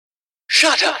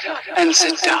Shut up and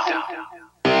sit down.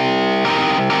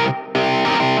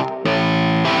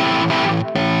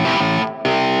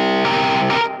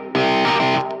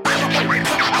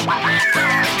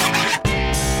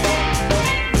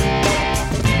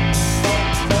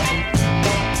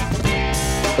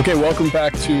 Okay, welcome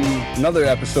back to another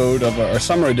episode of our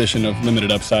summer edition of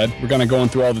Limited Upside. We're going to go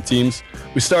through all the teams.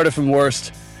 We started from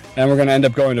worst, and we're going to end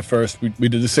up going to first. We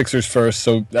did the Sixers first,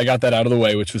 so I got that out of the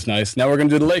way, which was nice. Now we're going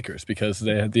to do the Lakers because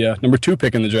they had the number 2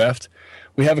 pick in the draft.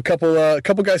 We have a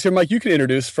couple guys here, Mike, you can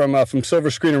introduce from Silver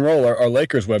Screen and Roll, our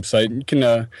Lakers website. You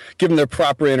can give them their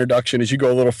proper introduction as you go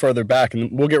a little further back,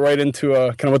 and we'll get right into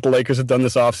kind of what the Lakers have done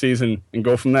this offseason and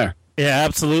go from there. Yeah,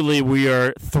 absolutely. We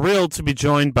are thrilled to be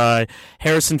joined by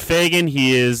Harrison Fagan.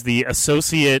 He is the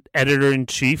Associate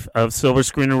Editor-in-Chief of Silver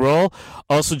Screen and Roll.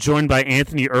 Also joined by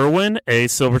Anthony Irwin, a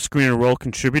Silver Screen and Roll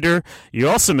contributor. You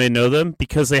also may know them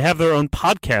because they have their own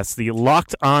podcast, the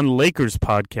Locked On Lakers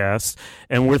podcast.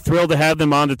 And we're thrilled to have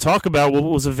them on to talk about what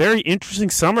was a very interesting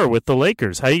summer with the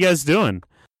Lakers. How you guys doing?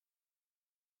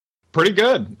 Pretty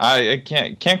good. I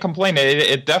can't complain.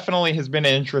 It definitely has been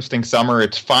an interesting summer.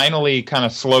 It's finally kind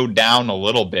of slowed down a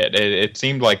little bit. It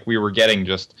seemed like we were getting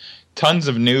just tons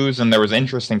of news, and there was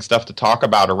interesting stuff to talk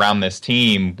about around this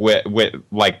team with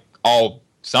like all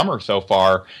summer so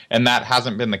far, and that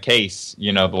hasn't been the case,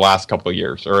 the last couple of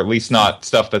years, or at least not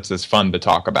stuff that's as fun to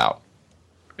talk about.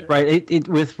 Right.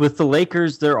 With the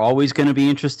Lakers, they're always going to be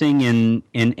interesting in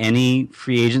any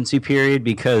free agency period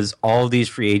because all of these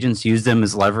free agents use them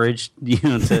as leverage, to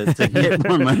get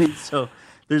more money. So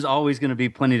there's always going to be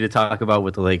plenty to talk about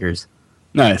with the Lakers.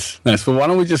 Nice. Well, why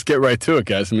don't we just get right to it,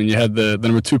 guys? I mean, you had the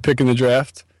number 2 pick in the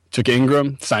draft, took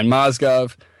Ingram, signed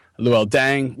Mozgov, Luol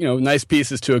Deng, nice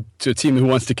pieces to a team who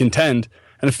wants to contend,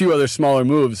 and a few other smaller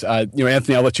moves.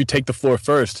 Anthony, I'll let you take the floor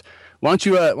first. Why don't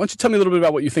you tell me a little bit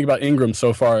about what you think about Ingram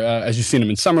so far, as you've seen him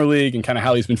in Summer League and kind of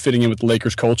how he's been fitting in with the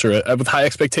Lakers culture with high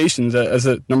expectations as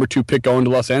a number 2 pick going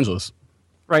to Los Angeles?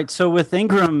 Right. So with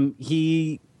Ingram,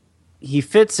 he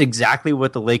fits exactly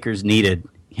what the Lakers needed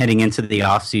heading into the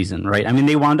offseason, right? I mean,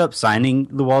 they wound up signing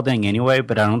Luol Deng anyway,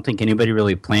 but I don't think anybody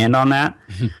really planned on that.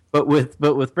 But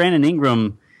with Brandon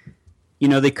Ingram,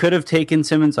 they could have taken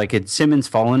Simmons. Like, had Simmons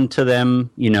fallen to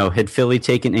them, had Philly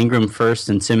taken Ingram first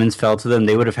and Simmons fell to them,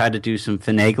 they would have had to do some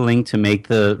finagling to make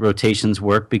the rotations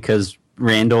work because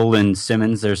Randall and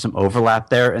Simmons, there's some overlap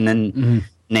there, and then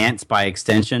Nance by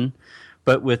extension.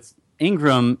 But with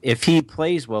Ingram, if he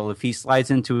plays well, if he slides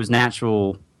into his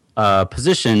natural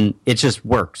position, it just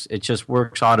works. It just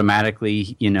works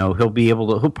automatically. He'll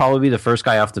probably be the first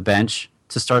guy off the bench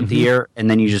to start the year, and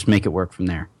then you just make it work from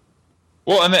there.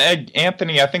 Well, and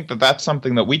Anthony, I think that's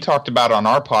something that we talked about on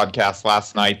our podcast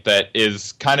last night that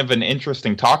is kind of an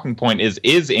interesting talking point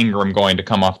is Ingram going to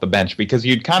come off the bench? Because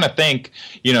you'd kind of think,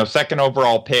 second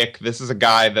overall pick, this is a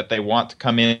guy that they want to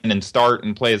come in and start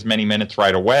and play as many minutes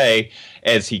right away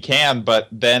as he can, but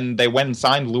then they went and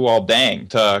signed Luol Deng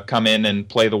to come in and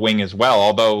play the wing as well,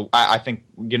 although I think,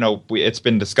 it's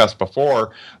been discussed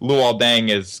before, Luol Deng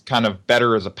is kind of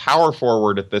better as a power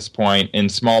forward at this point in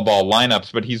small ball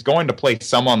lineups, but he's going to play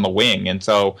some on the wing, and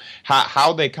so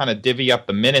how they kind of divvy up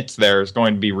the minutes there is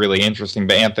going to be really interesting.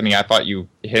 But Anthony, I thought you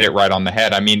hit it right on the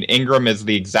head. I mean, Ingram is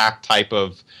the exact type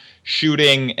of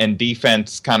shooting and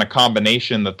defense kind of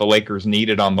combination that the Lakers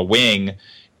needed on the wing.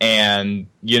 And,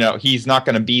 he's not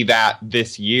going to be that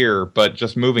this year, but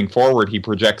just moving forward, he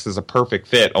projects as a perfect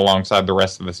fit alongside the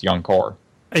rest of this young core.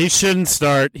 He shouldn't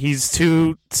start. He's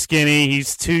too skinny.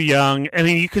 He's too young. I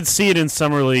mean, you could see it in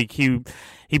Summer League. He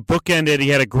bookended. He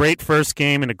had a great first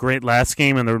game and a great last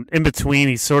game, and in between,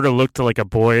 he sort of looked like a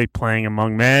boy playing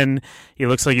among men. He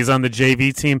looks like he's on the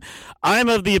JV team. I'm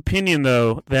of the opinion,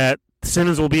 though, that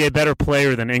Simmons will be a better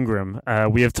player than Ingram.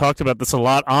 We have talked about this a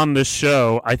lot on this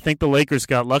show. I think the Lakers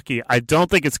got lucky. I don't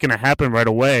think it's going to happen right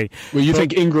away. Well, you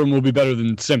think Ingram will be better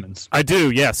than Simmons? I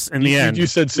do, yes, in the end. You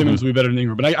said Simmons will be better than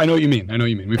Ingram, but I know what you mean.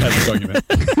 We've had this argument.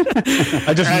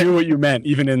 I just knew what you meant,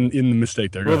 even in the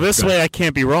mistake there. This way I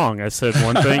can't be wrong. I said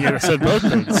one thing and I said both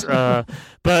things.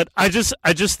 But I just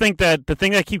think that the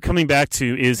thing I keep coming back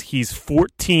to is he's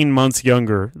 14 months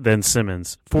younger than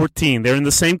Simmons. 14. They're in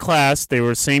the same class. They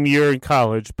were same year in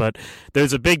college, but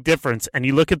there's a big difference. And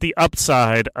you look at the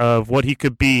upside of what he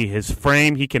could be. His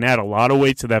frame, he can add a lot of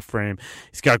weight to that frame.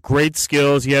 He's got great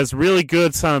skills. He has really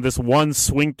good this one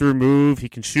swing-through move. He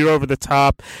can shoot over the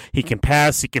top. He can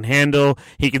pass. He can handle.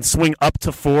 He can swing up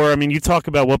to 4. I mean, you talk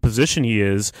about what position he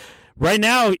is. Right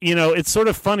now, it's sort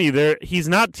of funny. He's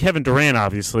not Kevin Durant,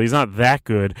 obviously. He's not that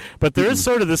good. But there is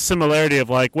sort of this similarity of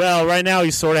right now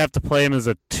you sort of have to play him as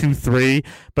a 2-3,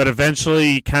 but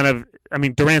eventually kind of I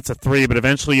mean, Durant's a 3, but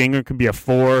eventually Ingram can be a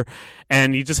 4,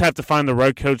 and you just have to find the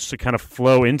right coach to kind of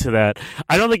flow into that.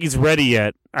 I don't think he's ready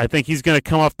yet. I think he's going to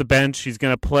come off the bench. He's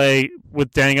going to play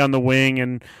with Deng on the wing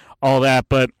and all that,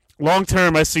 but long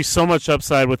term, I see so much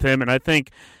upside with him, and I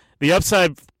think the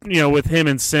upside, with him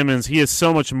and Simmons, he is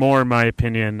so much more, in my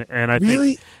opinion, and I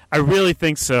really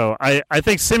think so. I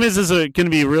think Simmons is going to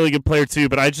be a really good player too,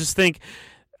 but I just think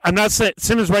I'm not saying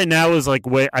Simmons right now is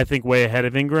way ahead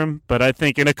of Ingram, but I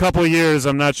think in a couple of years,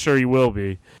 I'm not sure he will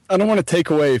be. I don't want to take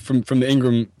away from the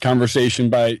Ingram conversation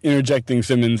by interjecting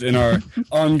Simmons in our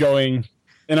ongoing.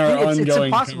 It's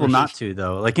impossible not to,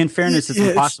 though. Like, in fairness, it's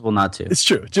impossible not to. It's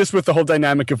true. Just with the whole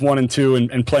dynamic of 1 and 2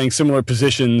 and playing similar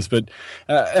positions, but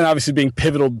and obviously being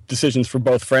pivotal decisions for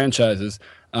both franchises.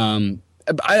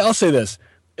 I'll say this.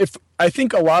 I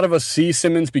think a lot of us see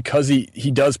Simmons because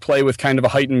he does play with kind of a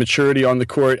heightened maturity on the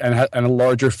court and a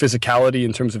larger physicality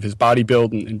in terms of his body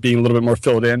build and being a little bit more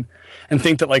filled in, and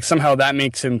think that like somehow that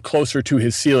makes him closer to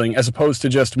his ceiling as opposed to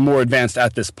just more advanced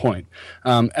at this point.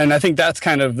 And I think that's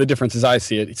kind of the difference as I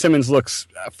see it. Simmons looks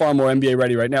far more NBA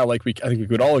ready right now, I think we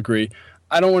could all agree.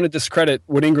 I don't want to discredit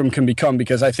what Ingram can become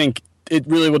because I think it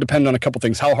really will depend on a couple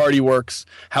things: how hard he works,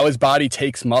 how his body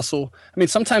takes muscle. I mean,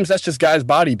 sometimes that's just guys'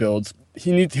 body builds.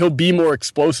 He'll be more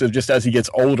explosive just as he gets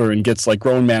older and gets like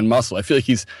grown man muscle. I feel like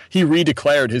he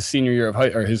redeclared his senior year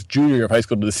his junior year of high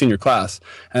school to the senior class,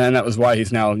 and that was why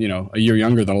he's now a year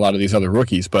younger than a lot of these other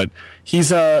rookies. But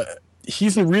he's a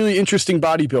really interesting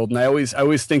body build, and I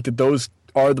always think that those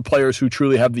are the players who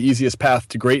truly have the easiest path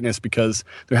to greatness because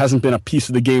there hasn't been a piece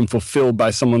of the game fulfilled by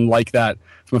someone like that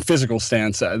from a physical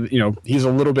stance. He's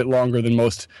a little bit longer than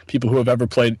most people who have ever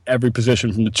played every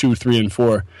position from the 2, 3, and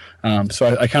 4.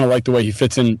 So I kind of like the way he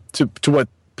fits in to what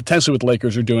potentially what the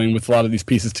Lakers are doing with a lot of these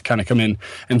pieces to kind of come in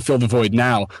and fill the void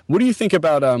now. What do you think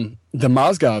about the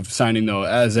Mozgov signing, though,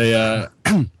 as a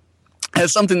as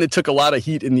something that took a lot of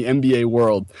heat in the NBA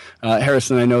world?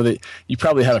 Harrison, I know that you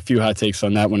probably had a few hot takes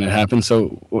on that when it happened.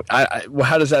 So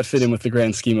how does that fit in with the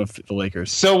grand scheme of the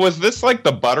Lakers? So was this like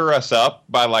the butter us up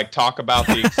by like talk about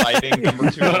the exciting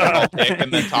number 2 overall pick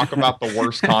and then talk about the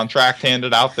worst contract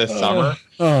handed out this summer?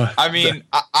 I mean,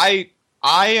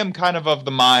 I am kind of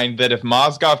the mind that if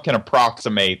Mozgov can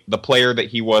approximate the player that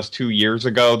he was 2 years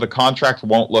ago, the contract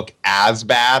won't look as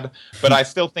bad, but I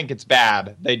still think it's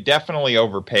bad. They definitely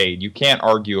overpaid. You can't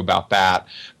argue about that.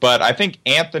 But I think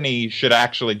Anthony should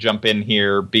actually jump in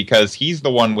here because he's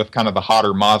the one with kind of the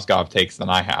hotter Mozgov takes than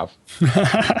I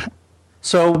have.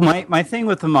 So my thing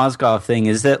with the Mozgov thing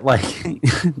is that like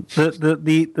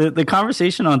the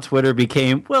conversation on Twitter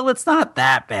became, well, it's not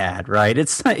that bad, right?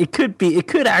 It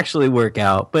could actually work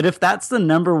out, but if that's the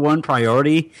number one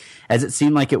priority, as it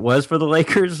seemed like it was for the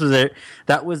Lakers,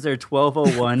 that was their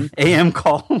 12:01 a.m.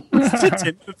 call to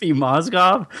Timothy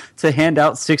Mozgov to hand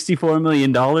out $64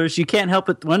 million. You can't help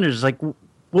but wonder, just like,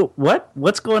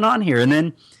 what's going on here? And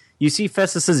then you see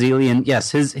Festus Ezeli, and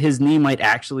yes, his knee might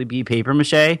actually be paper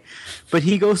mache, but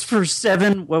he goes for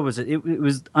what was it? It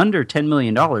was under $10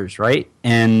 million, right?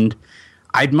 And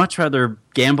I'd much rather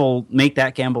make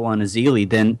that gamble on Ezeli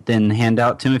than hand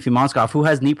out Timothy Mozgov, who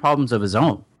has knee problems of his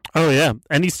own. Oh yeah,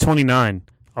 and he's 29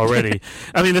 already.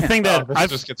 I mean, the thing that this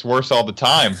just gets worse all the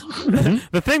time.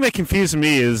 The thing that confused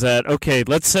me is that, okay,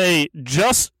 let's say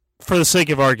just for the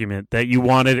sake of argument that you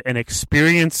wanted an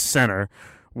experienced center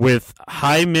with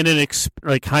high minute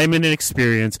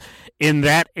experience in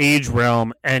that age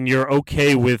realm, and you're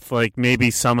okay with like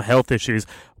maybe some health issues.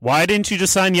 Why didn't you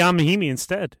just sign Ian Mahinmi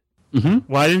instead? Mm-hmm.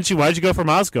 Why'd you go for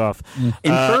Mozgov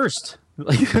in first?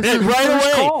 Right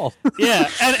away. Yeah,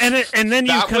 and then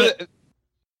you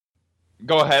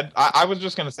Go ahead. I was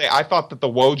just going to say, I thought that the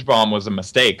Woj bomb was a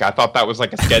mistake. I thought that was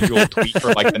like a scheduled tweet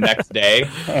for like the next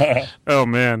day. Oh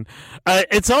man,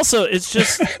 it's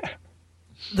just.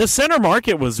 The center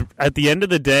market was, at the end of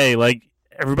the day, like,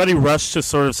 everybody rushed to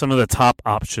sort of some of the top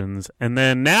options. And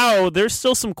then now there's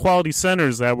still some quality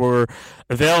centers that were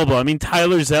available. I mean,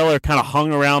 Tyler Zeller kind of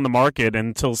hung around the market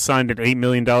until signed an $8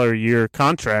 million a year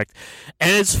contract.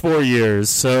 And it's 4 years.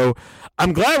 So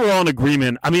I'm glad we're all in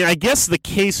agreement. I mean, I guess the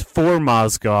case for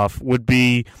Mozgov would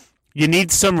be you need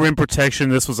some rim protection.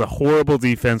 This was a horrible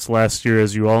defense last year,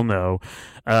 as you all know.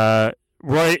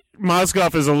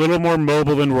 Mozgov is a little more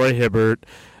mobile than Roy Hibbert.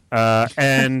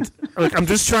 And look, I'm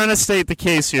just trying to state the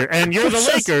case here. And you're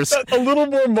the Lakers. A little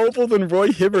more mobile than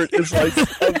Roy Hibbert is like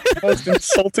the most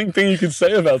insulting thing you could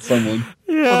say about someone.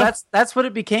 Yeah. Well, that's what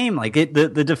it became. Like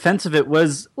the defense of it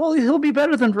was, well, he'll be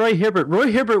better than Roy Hibbert.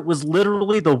 Roy Hibbert was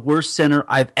literally the worst center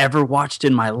I've ever watched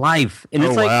in my life. And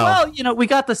it's well, we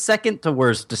got the second to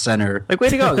worst center. Like, way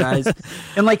to go, guys.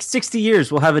 In like 60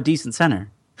 years, we'll have a decent center.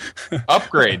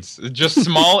 Upgrades, just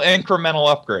small incremental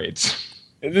upgrades.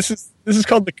 This is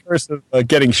called the curse of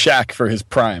getting Shaq for his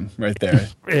prime, right there.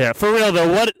 Yeah, for real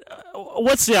though.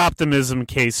 What's the optimism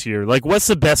case here? Like, what's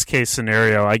the best case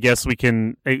scenario? I guess we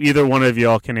can either one of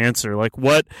y'all can answer. Like,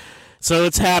 what? So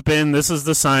it's happened. This is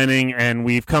the signing, and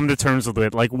we've come to terms with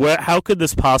it. Like, how could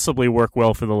this possibly work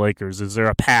well for the Lakers? Is there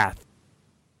a path?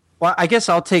 Well, I guess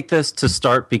I'll take this to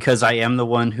start because I am the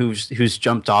one who's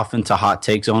jumped off into hot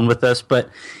take zone with this. But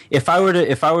if I were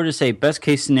to say best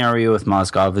case scenario with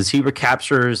Mozgov is he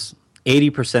recaptures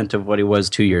 80% of what he was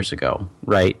 2 years ago,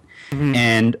 right? Mm-hmm.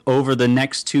 And over the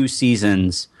next 2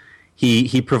 seasons,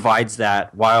 he provides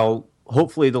that while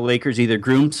hopefully the Lakers either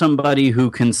groom somebody who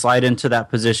can slide into that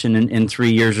position in 3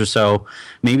 years or so.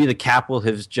 Maybe the cap will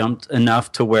have jumped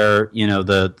enough to where, you know,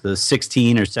 the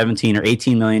 16 or 17 or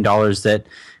 $18 million that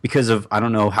because of, I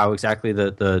don't know how exactly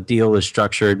the deal is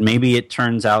structured, maybe it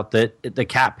turns out that the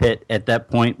cap hit at that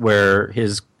point where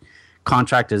his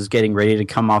contract is getting ready to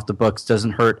come off the books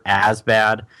doesn't hurt as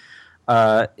bad.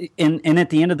 And at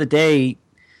the end of the day,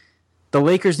 the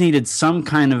Lakers needed some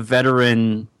kind of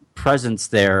veteran presence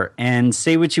there, and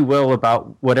say what you will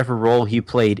about whatever role he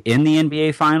played in the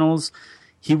NBA Finals,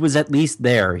 he was at least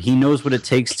there. He knows what it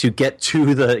takes to get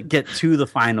to the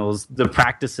finals, the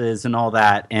practices and all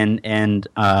that, and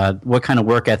what kind of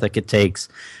work ethic it takes.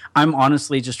 I'm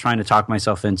honestly just trying to talk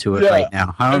myself into it right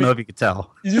now. I don't know if you could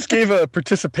tell. You just gave a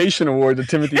participation award to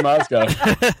Timothy Mozgov.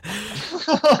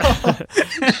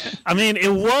 I mean,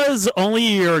 it was only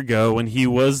a year ago when he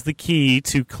was the key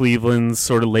to Cleveland's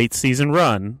sort of late season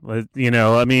run. You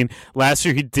know, I mean, last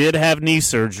year he did have knee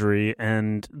surgery,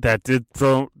 and that did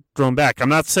throw him back. I'm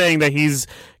not saying that he's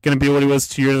going to be what he was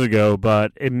 2 years ago,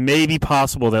 but it may be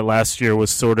possible that last year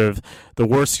was sort of the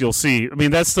worst you'll see. I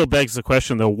mean, that still begs the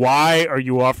question, though. Why are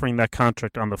you offering that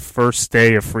contract on the first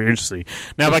day of free agency?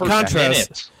 Now, by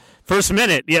contrast, first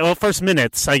minute. Yeah, well, first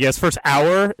minutes, I guess. First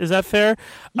hour, is that fair?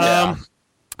 Yeah.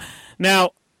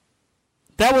 Now,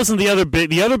 that wasn't the other big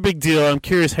deal. I'm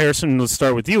curious, Harrison, let's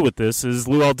start with you with this, is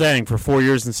Luol Deng for 4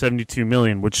 years and $72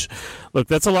 million, which, look,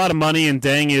 that's a lot of money, and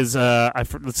Deng is,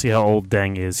 let's see how old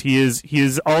Deng is. He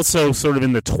is also sort of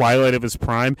in the twilight of his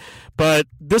prime, but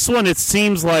this one, it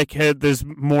seems like there's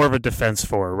more of a defense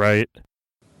for, right?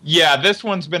 Yeah, this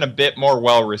one's been a bit more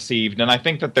well-received, and I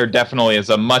think that there definitely is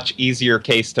a much easier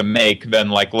case to make than,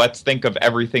 like, let's think of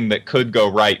everything that could go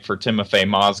right for Timofey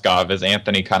Mozgov, as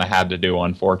Anthony kind of had to do,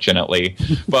 unfortunately.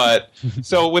 But,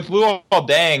 so with Luol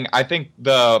Deng, I think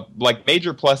the, like,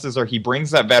 major pluses are he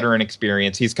brings that veteran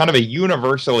experience. He's kind of a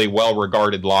universally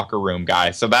well-regarded locker room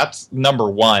guy, so that's number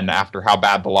one after how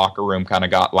bad the locker room kind of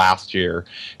got last year.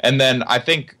 And then I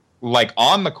think, like,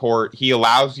 on the court, he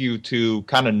allows you to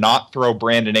kind of not throw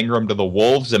Brandon Ingram to the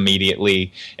wolves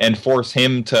immediately and force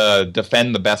him to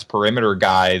defend the best perimeter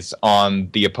guys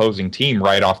on the opposing team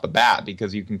right off the bat,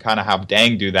 because you can kind of have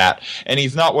Deng do that. And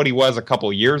he's not what he was a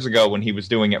couple years ago when he was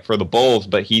doing it for the Bulls,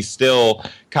 but he's still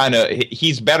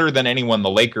he's better than anyone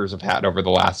the Lakers have had over the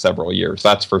last several years.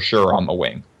 That's for sure on the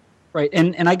wing. Right,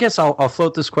 and I guess I'll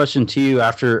float this question to you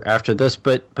after this,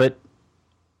 but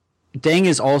Deng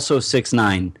is also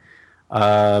 6'9".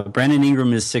 Brandon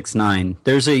Ingram is 6'9".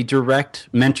 There's a direct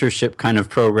mentorship kind of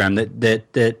program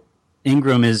that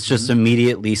Ingram is just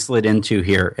immediately slid into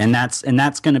here, and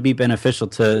that's going to be beneficial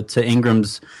to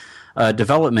Ingram's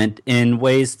development in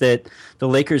ways that the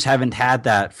Lakers haven't had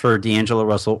that for D'Angelo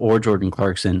Russell or Jordan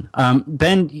Clarkson.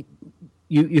 Ben,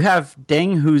 you have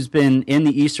Deng, who's been in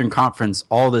the Eastern Conference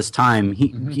all this time.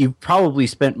 You've probably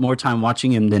spent more time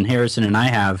watching him than Harrison and I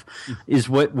have. Is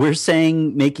what we're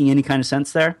saying making any kind of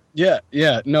sense there?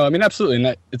 Yeah. No, I mean, absolutely.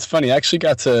 And it's funny. I actually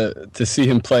got to see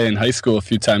him play in high school a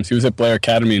few times. He was at Blair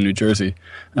Academy in New Jersey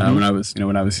when I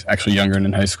was actually younger and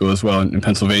in high school as well in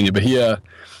Pennsylvania. But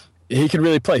he could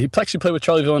really play. He actually played with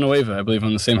Charlie Villanueva, I believe,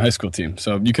 on the same high school team.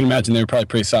 So you can imagine they were probably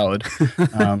pretty solid.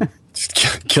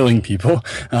 Just killing people.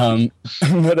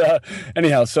 But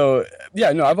anyhow, so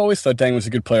yeah, no, I've always thought Deng was a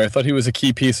good player. I thought he was a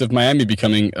key piece of Miami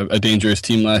becoming a dangerous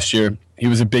team last year. He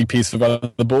was a big piece of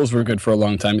the Bulls were good for a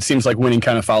long time. It seems like winning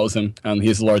kind of follows him. He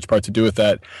has a large part to do with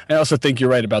that. I also think you're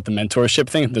right about the mentorship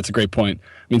thing. That's a great point.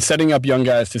 I mean, setting up young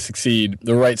guys to succeed,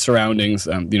 the right surroundings,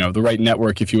 the right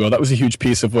network, if you will, that was a huge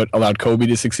piece of what allowed Kobe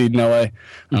to succeed in LA.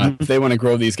 If they want to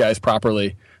grow these guys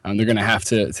properly, they're going to have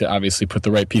to obviously put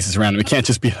the right pieces around them. It can't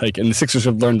just be like, and the Sixers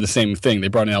have learned the same thing. They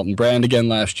brought in Elton Brand again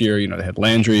last year. They had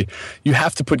Landry. You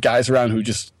have to put guys around who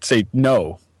just say,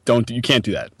 no, you can't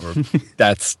do that. Or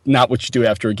that's not what you do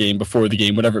after a game, before the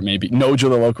game, whatever it may be. No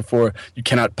Jahlil Okafor. You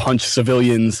cannot punch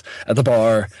civilians at the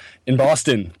bar in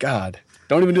Boston. God.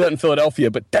 Don't even do that in Philadelphia,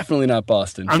 but definitely not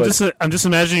Boston. I'm just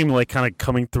imagining him like kind of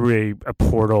coming through a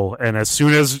portal, and as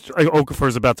soon as Okafor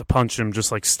is about to punch him,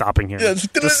 just like stopping him,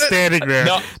 just standing there.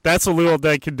 No. That's what Luol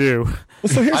Deng can do.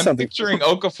 Well, so I'm picturing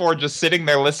Okafor just sitting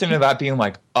there listening to that, being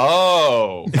like,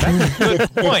 "Oh, that's a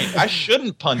good point. I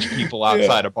shouldn't punch people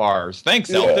outside of bars. Thanks,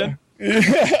 Elton."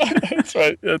 Yeah,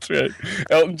 that's right.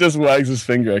 Elton just wags his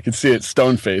finger. I can see it,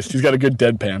 stone-faced. He's got a good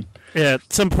deadpan. Yeah,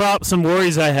 some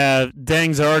worries I have.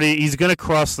 Deng's he's going to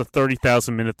cross the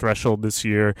 30,000 minute threshold this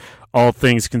year, all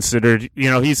things considered.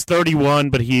 He's 31,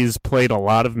 but he's played a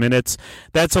lot of minutes.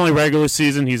 That's only regular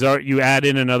season. You add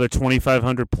in another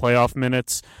 2,500 playoff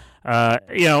minutes.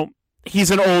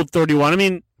 He's an old 31. I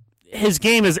mean, his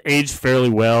game has aged fairly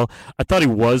well. I thought he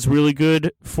was really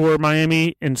good for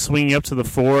Miami, and swinging up to the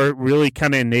 4 really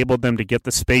kind of enabled them to get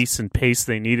the space and pace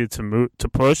they needed to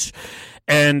push.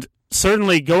 And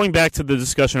certainly going back to the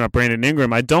discussion about Brandon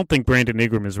Ingram, I don't think Brandon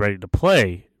Ingram is ready to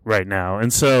play right now.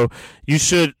 And so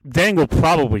Deng will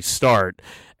probably start,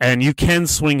 and you can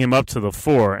swing him up to the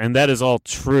 4, and that is all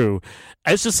true.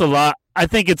 It's just a lot. I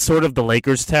think it's sort of the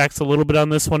Lakers' tax a little bit on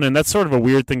this one, and that's sort of a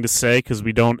weird thing to say because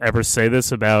we don't ever say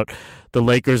this about the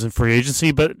Lakers and free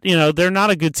agency, but, they're not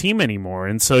a good team anymore,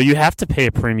 and so you have to pay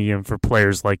a premium for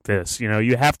players like this.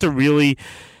 You have to really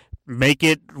make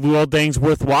it Luol Deng's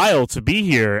worthwhile to be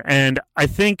here, and I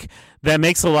think that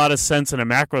makes a lot of sense in a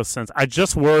macro sense. I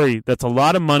just worry that's a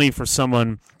lot of money for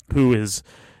someone who is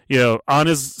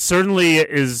certainly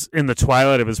is in the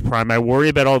twilight of his prime. I worry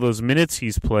about all those minutes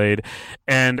he's played,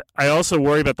 and I also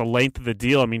worry about the length of the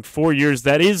deal. I mean, 4 years,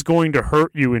 that is going to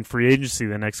hurt you in free agency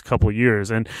the next couple of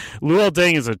years. And Luol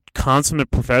Deng is a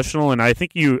consummate professional, and I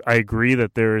think I agree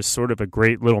that there is sort of a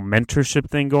great little mentorship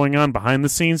thing going on behind the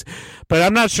scenes, but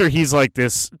I'm not sure he's like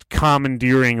this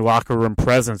commandeering locker room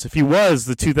presence. If he was,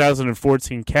 the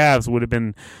 2014 Cavs would have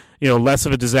been less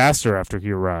of a disaster after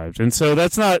he arrived. And so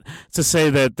that's not to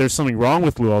say that there's something wrong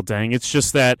with Luol Deng. It's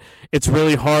just that it's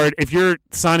really hard. If you're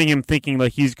signing him thinking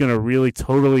like he's going to really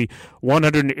totally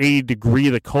 180 degree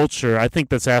the culture, I think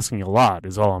that's asking a lot,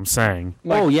 is all I'm saying.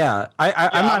 Oh, yeah.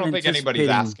 I don't think anybody's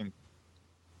asking.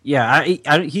 Yeah,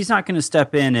 he's not going to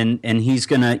step in and he's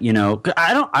going to,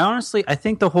 I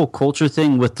think the whole culture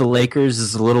thing with the Lakers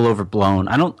is a little overblown.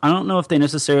 I don't know if they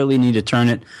necessarily need to turn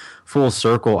it full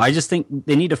circle. I just think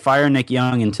they need to fire Nick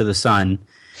Young into the sun,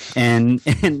 and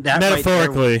that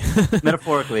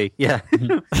metaphorically, yeah.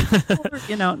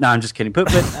 No, I'm just kidding. But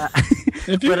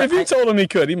if you told him he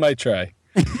could, he might try.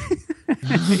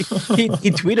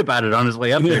 He'd tweet about it on his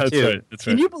way up there too. Right, that's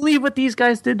right. Can you believe what these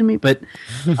guys did to me? But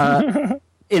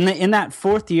in that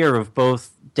 4th year of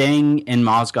both Deng and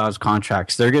Mozgov's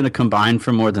contracts, they're going to combine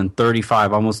for more than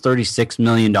almost $36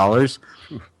 million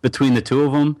between the two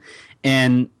of them,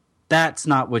 and that's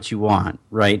not what you want,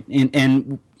 right?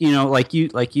 And like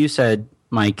you said,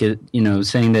 Mike,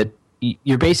 saying that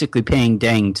you're basically paying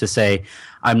Deng to say,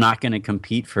 I'm not going to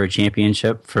compete for a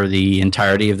championship for the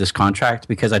entirety of this contract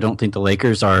because I don't think the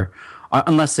Lakers are,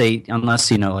 unless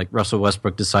like Russell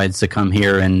Westbrook decides to come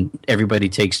here and everybody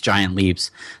takes giant leaps,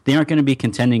 they aren't going to be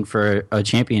contending for a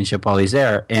championship while he's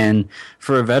there. And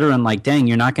for a veteran like Deng,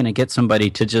 you're not going to get somebody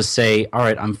to just say, all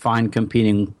right, I'm fine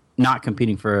not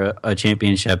competing for a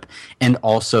championship and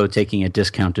also taking a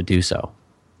discount to do so.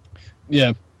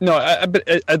 Yeah. No, but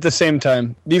at the same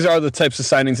time, these are the types of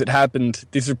signings that happened.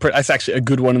 That's actually a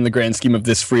good one in the grand scheme of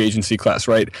this free agency class,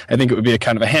 right? I think it would be a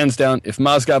kind of a hands down. If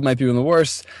Mozgov might be one of the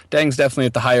worst, Deng's definitely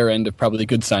at the higher end of probably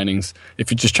good signings if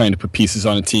you're just trying to put pieces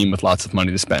on a team with lots of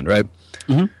money to spend, right?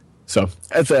 Mm-hmm. So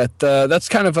that's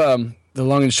kind of the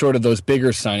long and short of those bigger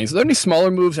signings. Are there any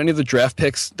smaller moves, any of the draft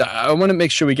picks? I want to make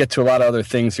sure we get to a lot of other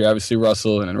things here, obviously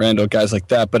Russell and Randall, guys like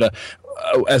that, but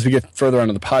as we get further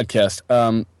onto the podcast,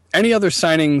 any other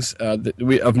signings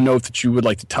of note that you would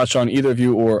like to touch on, either of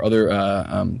you, or other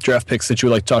draft picks that you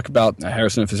would like to talk about?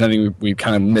 Harrison, if there's anything we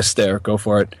kind of missed there, go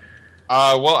for it.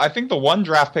 Well, I think the one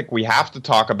draft pick we have to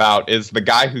talk about is the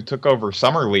guy who took over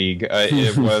Summer League.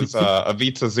 It was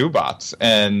Ivica Zubac,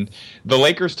 and the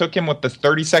Lakers took him with the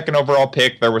 32nd overall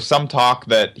pick. There was some talk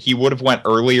that he would have went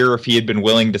earlier if he had been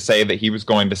willing to say that he was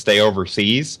going to stay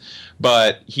overseas.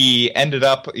 But he ended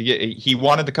up, he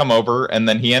wanted to come over, and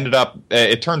then he ended up,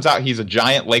 it turns out he's a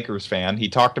giant Lakers fan. He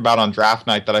talked about on draft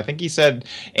night that I think he said,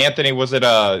 Anthony, was it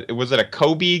a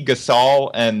Kobe, Gasol,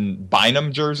 and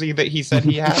Bynum jersey that he said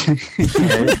he had?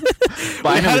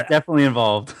 Bynum was definitely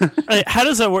involved. How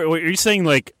does that work? Are you saying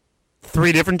like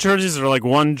three different jerseys or like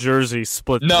one jersey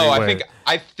split? No, three-way?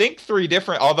 I think three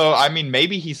different. Although I mean,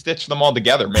 maybe he stitched them all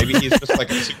together. Maybe he's just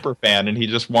like a super fan and he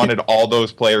just wanted all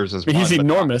those players as one. He's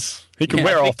enormous. He can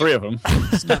wear all three of them.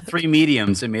 It's not three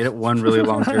mediums. It made it one really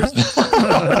long jersey.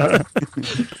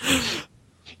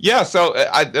 Yeah, so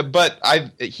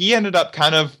he ended up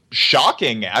kind of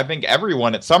shocking, I think,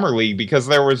 everyone at Summer League because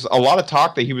there was a lot of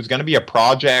talk that he was going to be a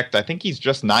project. I think he's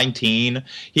just 19.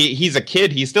 He's a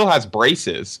kid. He still has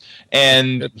braces,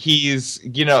 and he's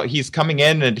coming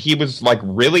in and he was like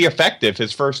really effective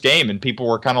his first game, and people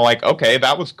were kind of like, okay,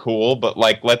 that was cool, but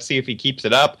like let's see if he keeps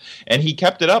it up. And he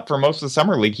kept it up for most of the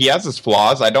Summer League. He has his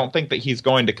flaws. I don't think that he's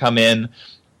going to come in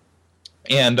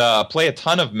and play a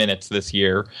ton of minutes this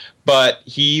year, but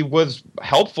he was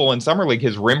helpful in Summer League.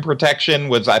 His rim protection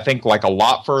was, I think, like a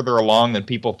lot further along than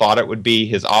people thought it would be.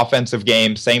 His offensive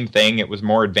game, same thing. It was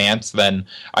more advanced than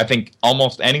I think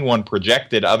almost anyone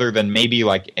projected, other than maybe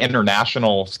like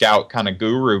international scout kind of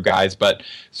guru guys. But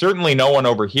certainly no one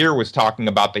over here was talking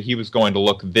about that he was going to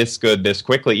look this good this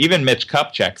quickly. Even Mitch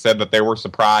Kupchak said that they were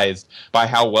surprised by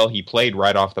how well he played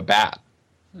right off the bat.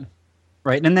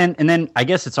 Right, and then I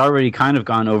guess it's already kind of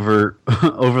gone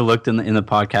overlooked in the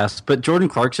podcast. But Jordan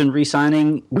Clarkson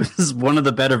re-signing was one of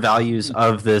the better values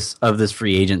of this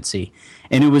free agency,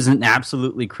 and it was an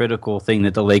absolutely critical thing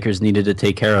that the Lakers needed to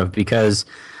take care of because,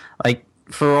 like,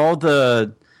 for all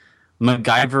the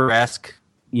MacGyver-esque,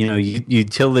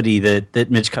 utility that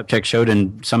Mitch Kupchak showed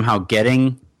in somehow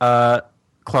getting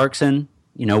Clarkson,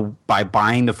 by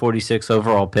buying the 46th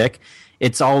overall pick.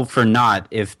 It's all for naught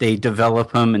if they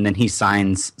develop him and then he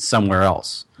signs somewhere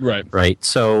else. Right.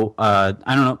 So I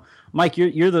don't know, Mike.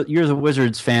 You're the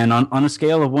Wizards fan. On a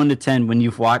scale of 1 to 10, when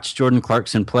you've watched Jordan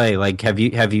Clarkson play, like have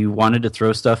you wanted to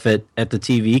throw stuff at the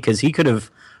TV because he could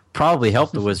have probably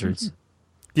helped the Wizards.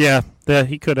 Yeah,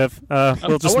 he could have.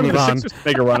 We'll just move on. Just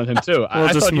make a run at him too.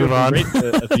 I just thought move on. He was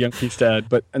great as a young Peach dad,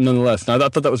 but nonetheless, I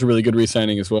thought that was a really good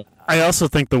re-signing as well. I also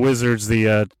think the Wizards, the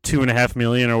 $2.5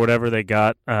 million or whatever they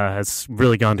got, has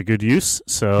really gone to good use.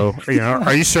 So,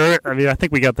 are you sure? I mean, I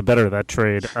think we got the better of that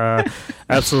trade.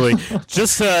 Absolutely.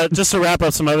 Just to wrap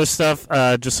up some other stuff,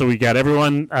 just so we got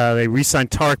everyone, they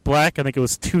re-signed Tarek Black. I think it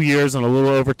was 2 years and a little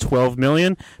over $12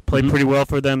 million. Played pretty well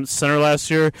for them center last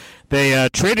year. They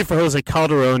traded for Jose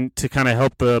Calderon to kind of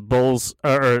help the Bulls,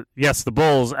 the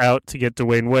Bulls out to get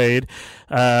Dwayne Wade.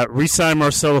 Re-signed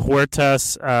Marcelo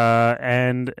Huertas,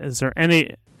 and is there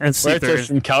any? And Huertas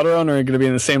and Calderon are going to be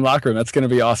in the same locker room. That's going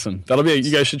to be awesome.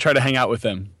 You guys should try to hang out with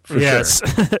them. For yes.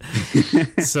 Sure.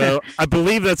 So I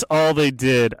believe that's all they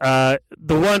did. The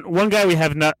one guy we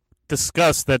have not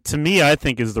discussed that to me I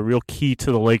think is the real key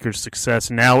to the Lakers' success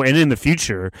now and in the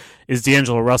future is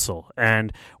D'Angelo Russell,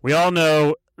 and we all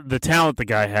know the talent the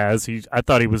guy has. I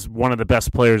thought he was one of the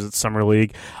best players at Summer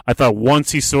League. I thought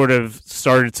once he sort of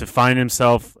started to find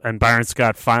himself and Byron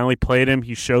Scott finally played him,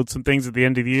 he showed some things at the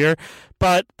end of the year.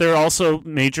 But there are also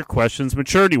major questions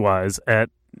maturity-wise,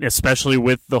 especially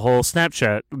with the whole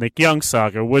Snapchat Nick Young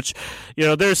saga, which,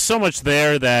 there's so much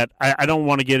there that I don't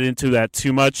want to get into that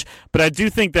too much. But I do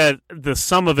think that the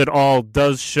sum of it all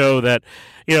does show that,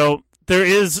 there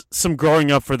is some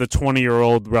growing up for the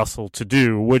 20-year-old Russell to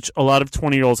do, which a lot of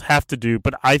 20-year-olds have to do,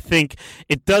 but I think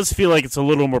it does feel like it's a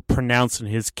little more pronounced in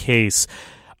his case.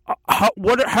 How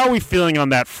are we feeling on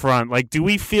that front? Like, do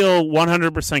we feel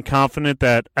 100% confident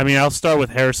that, I'll start with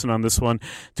Harrison on this one.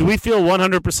 Do we feel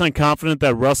 100% confident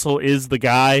that Russell is the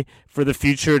guy for the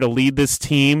future to lead this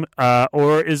team,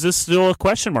 or is this still a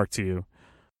question mark to you?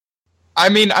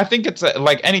 I think it's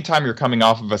like anytime you're coming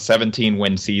off of a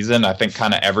 17-win season, I think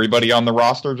kind of everybody on the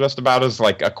roster just about is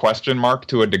like a question mark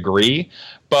to a degree.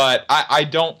 But I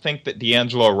don't think that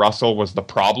D'Angelo Russell was the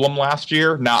problem last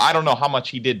year. Now, I don't know how much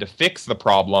he did to fix the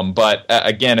problem, but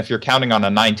again, if you're counting on a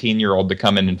 19-year-old to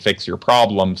come in and fix your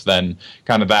problems, then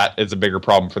kind of that is a bigger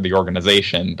problem for the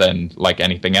organization than like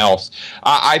anything else.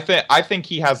 I think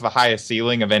he has the highest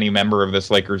ceiling of any member of this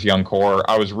Lakers young core.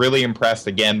 I was really impressed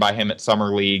again by him at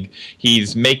Summer League.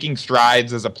 He's making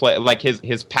strides as a play. Like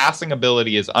his passing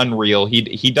ability is unreal.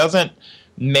 He doesn't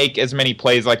make as many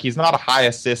plays. Like, he's not a high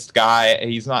assist guy.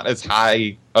 He's not as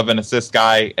high of an assist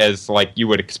guy as like you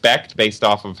would expect based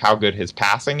off of how good his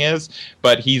passing is,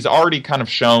 but he's already kind of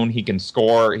shown he can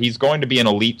score. He's going to be an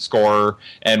elite scorer,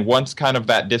 and once kind of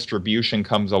that distribution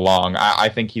comes along, I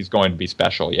think he's going to be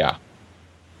special. Yeah.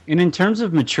 And in terms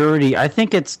of maturity, I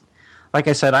think it's, like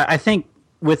I said, I think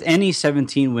with any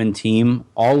 17-win team,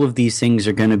 all of these things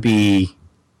are going to be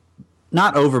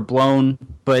not overblown,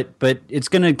 but it's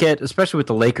going to get, especially with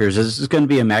the Lakers, it's going to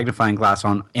be a magnifying glass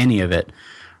on any of it,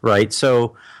 right?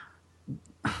 So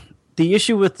the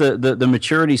issue with the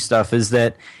maturity stuff is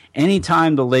that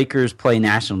anytime the Lakers play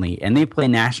nationally, and they play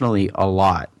nationally a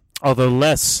lot, although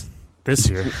less this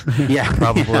year, yeah,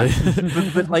 probably.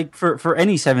 but like for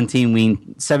any 17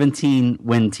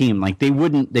 win team, like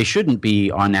they shouldn't be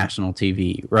on national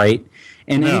TV, right?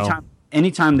 And No.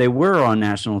 anytime they were on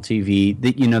national TV,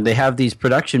 they have these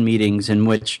production meetings in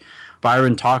which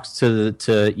Byron talks to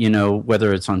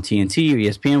whether it's on TNT or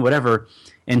ESPN, whatever,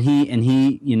 and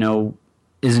he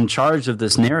is in charge of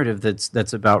this narrative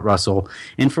that's about Russell.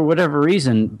 And for whatever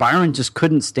reason, Byron just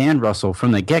couldn't stand Russell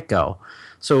from the get-go.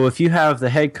 So if you have the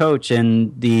head coach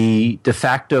and the de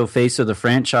facto face of the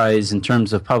franchise in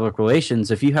terms of public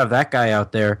relations, if you have that guy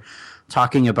out there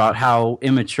talking about how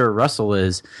immature Russell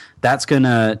is, that's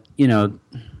gonna,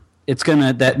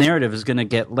 that narrative is gonna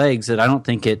get legs that I don't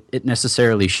think it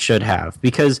necessarily should have.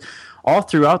 Because all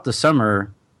throughout the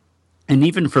summer, and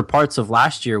even for parts of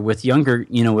last year with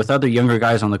other younger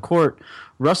guys on the court,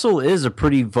 Russell is a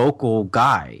pretty vocal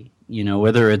guy.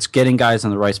 Whether it's getting guys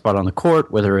on the right spot on the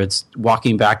court, whether it's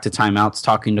walking back to timeouts,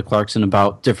 talking to Clarkson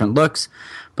about different looks.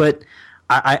 But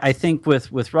I think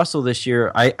with Russell this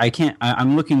year,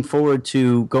 I'm looking forward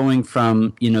to going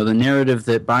from, the narrative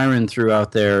that Byron threw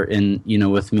out there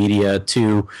with media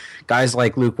to guys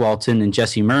like Luke Walton and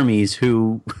Jesse Mermes,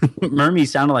 who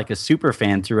Mermes sounded like a super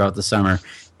fan throughout the summer.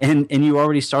 And you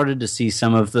already started to see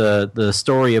some of the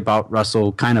story about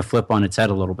Russell kind of flip on its head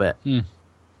a little bit.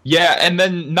 Yeah, and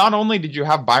then not only did you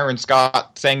have Byron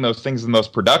Scott saying those things in those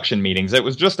production meetings, it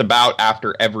was just about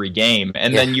after every game.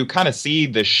 And then you kind of see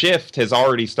the shift has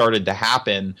already started to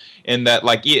happen in that,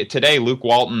 like, today, Luke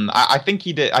Walton, I think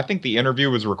the interview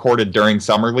was recorded during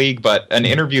Summer League, but an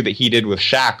interview that he did with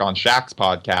Shaq on Shaq's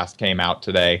podcast came out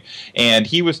today. And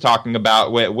he was talking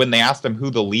about when they asked him who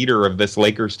the leader of this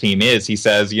Lakers team is, he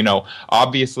says,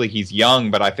 obviously he's young,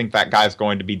 but I think that guy's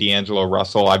going to be D'Angelo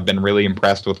Russell. I've been really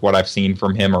impressed with what I've seen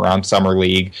from him around Summer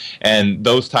League and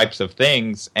those types of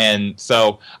things. And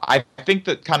so I think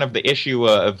that kind of the issue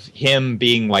of him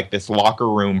being like this locker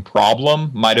room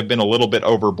problem might have been a little bit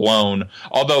overblown,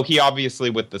 although he obviously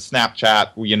with the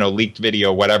Snapchat, leaked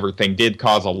video, whatever thing did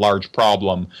cause a large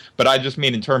problem. But I just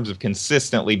mean in terms of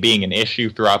consistently being an issue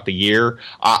throughout the year,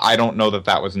 I don't know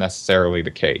that was necessarily the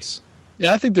case.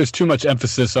 Yeah, I think there's too much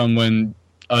emphasis on when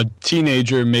a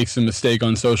teenager makes a mistake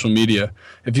on social media.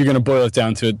 If you're going to boil it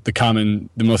down to the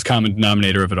most common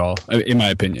denominator of it all, in my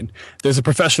opinion, there's a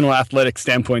professional athletic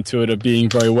standpoint to it of being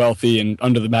very wealthy and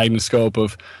under the magnascope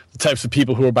of the types of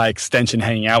people who are by extension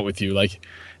hanging out with you. Like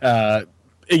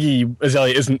Iggy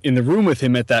Azalea isn't in the room with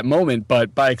him at that moment,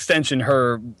 but by extension,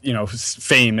 her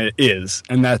fame is,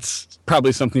 and that's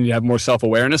probably something to have more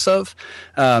self-awareness of.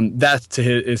 That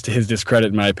is to his discredit,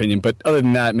 in my opinion. But other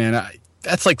than that, man,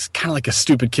 that's like kind of like a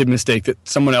stupid kid mistake that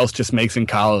someone else just makes in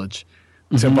college.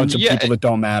 It's a bunch of people that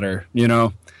don't matter,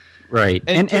 Right.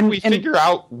 And can we figure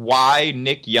out why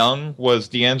Nick Young was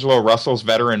D'Angelo Russell's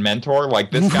veteran mentor?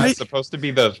 Like, this guy's supposed to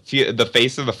be the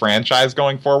face of the franchise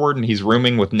going forward, and he's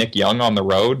rooming with Nick Young on the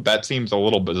road? That seems a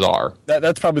little bizarre.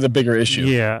 That's probably the bigger issue.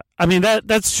 Yeah. I mean,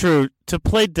 that's true. To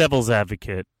play devil's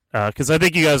advocate, because I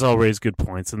think you guys all raise good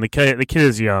points, and the kid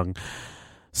is young.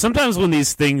 Sometimes when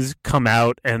these things come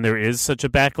out and there is such a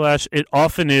backlash, it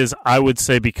often is, I would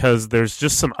say, because there's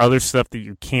just some other stuff that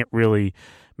you can't really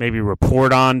maybe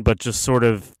report on, but just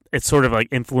it sort of like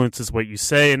influences what you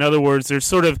say. In other words, there's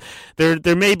sort of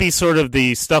there may be sort of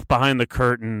the stuff behind the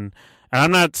curtain, and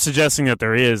I'm not suggesting that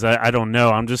there is. I don't know.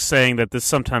 I'm just saying that this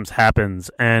sometimes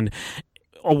happens, and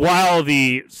while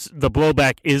the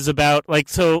blowback is about, like,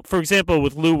 so for example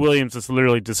with Lou Williams, it's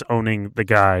literally disowning the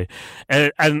guy,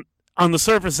 and on the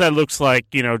surface, that looks like,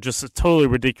 just a totally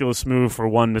ridiculous move for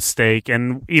one mistake,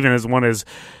 and even as one as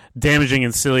damaging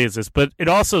and silly as this. But it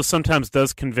also sometimes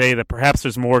does convey that perhaps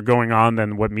there's more going on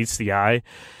than what meets the eye.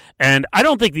 And I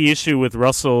don't think the issue with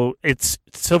Russell, it's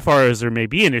so far as there may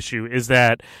be an issue, is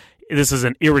that this is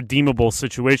an irredeemable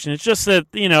situation. It's just that,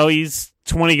 he's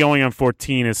 20 going on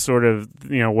 14 is sort of,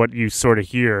 what you sort of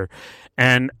hear.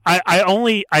 And I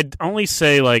only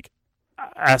say, like,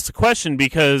 ask the question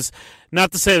because,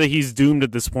 not to say that he's doomed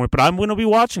at this point, but I'm going to be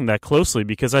watching that closely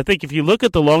because I think if you look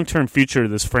at the long-term future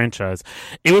of this franchise,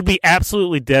 it would be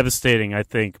absolutely devastating, I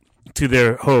think, to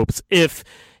their hopes if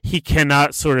he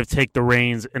cannot sort of take the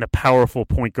reins in a powerful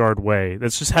point guard way.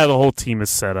 That's just how the whole team is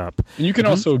set up. And you can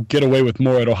also get away with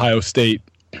more at Ohio State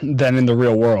than in the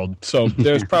real world. So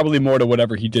there's probably more to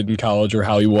whatever he did in college or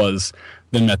how he was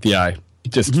than met the eye,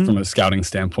 just from a scouting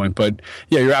standpoint. But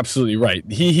yeah, you're absolutely right.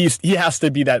 He has to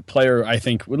be that player, I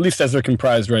think, at least as they're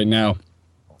comprised right now,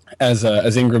 as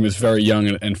Ingram is very young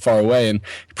and far away, and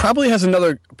probably has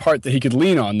another part that he could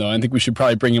lean on, though. I think we should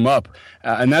probably bring him up,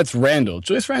 and that's Randall.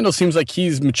 Julius Randall seems like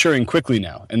he's maturing quickly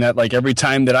now, and that like every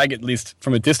time that I get, at least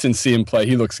from a distance, see him play,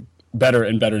 he looks better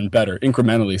and better and better,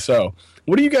 incrementally so.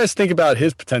 What do you guys think about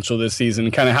his potential this season,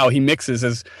 and kind of how he mixes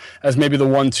as maybe the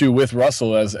 1-2 with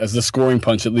Russell as the scoring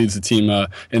punch that leads the team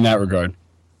in that regard?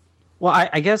 Well,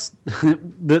 I guess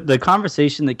the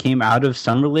conversation that came out of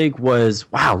Summer League was,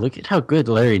 wow, look at how good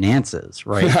Larry Nance is,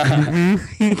 right?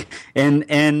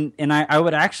 and I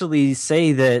would actually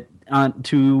say that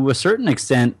to a certain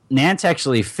extent, Nance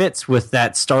actually fits with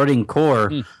that starting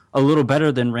core a little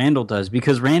better than Randall does,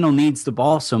 because Randall needs the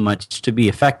ball so much to be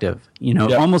effective,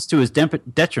 almost to his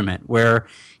detriment, where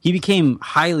he became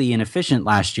highly inefficient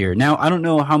last year. Now, I don't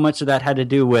know how much of that had to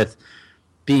do with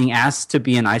being asked to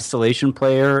be an isolation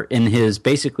player in his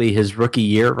rookie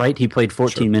year, right? He played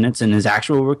 14 minutes in his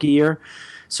actual rookie year.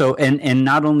 So, and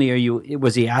not only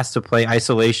was he asked to play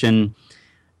isolation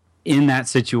in that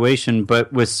situation,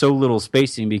 but with so little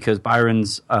spacing, because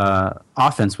Byron's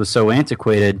offense was so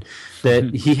antiquated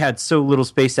that he had so little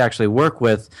space to actually work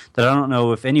with, that I don't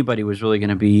know if anybody was really going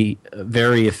to be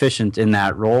very efficient in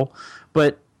that role.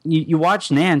 But you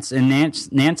watch Nance, and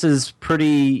Nance is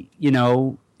pretty,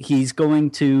 he's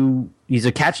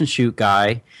a catch and shoot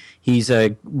guy. He's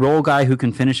a roll guy who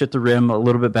can finish at the rim a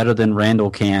little bit better than Randall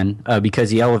can,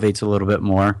 because he elevates a little bit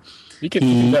more. He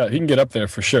can get up there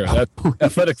for sure. That,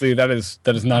 athletically, that is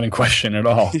not in question at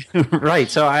all. Right.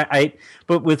 So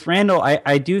but with Randall,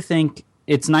 I do think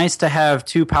it's nice to have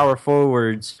two power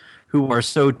forwards who are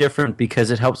so different,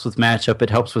 because it helps with matchup, it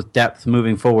helps with depth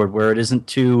moving forward, where it isn't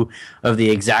two of the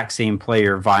exact same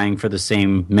player vying for the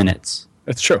same minutes.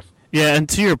 That's true. Yeah, and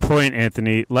to your point,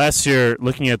 Anthony, last year,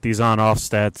 looking at these on-off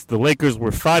stats, the Lakers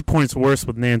were 5 points worse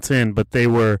with Nance in, but they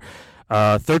were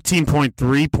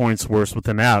 13.3 points worse with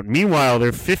him out. Meanwhile,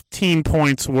 they're 15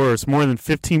 points worse, more than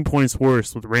 15 points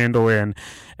worse with Randall in,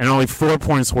 and only 4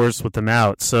 points worse with him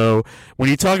out. So when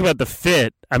you talk about the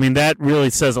fit, I mean, that really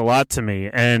says a lot to me.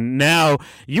 And now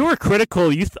you were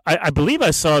critical. I believe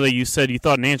I saw that you said you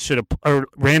thought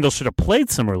Randall should have played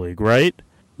Summer League, right?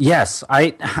 Yes,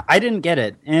 I didn't get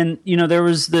it, and there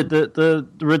was the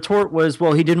retort was,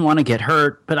 well, he didn't want to get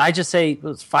hurt, but I just say it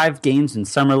was 5 games in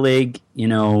Summer League.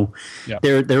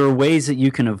 There are ways that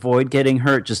you can avoid getting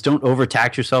hurt. Just don't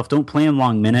overtax yourself. Don't play him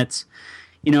long minutes.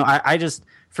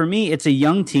 For me, it's a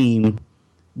young team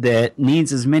that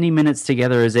needs as many minutes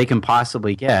together as they can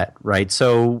possibly get. Right,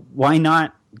 so why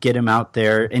not get him out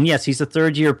there? And yes, he's a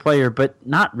third-year player, but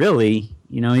not really.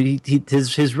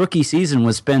 His rookie season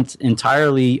was spent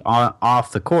entirely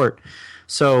off the court,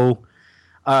 so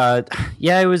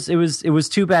it was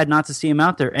too bad not to see him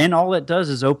out there. And all it does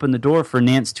is open the door for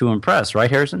Nance to impress,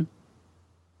 right, Harrison?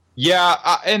 Yeah,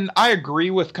 and I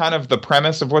agree with kind of the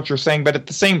premise of what you're saying, but at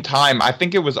the same time, I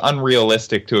think it was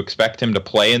unrealistic to expect him to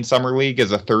play in Summer League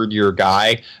as a third-year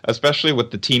guy, especially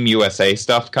with the Team USA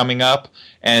stuff coming up.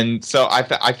 And so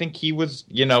I think he was,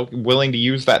 willing to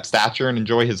use that stature and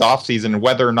enjoy his offseason.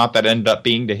 Whether or not that ended up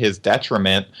being to his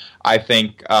detriment, I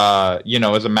think,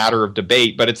 is a matter of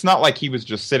debate. But it's not like he was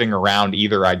just sitting around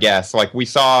either, I guess. Like, we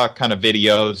saw kind of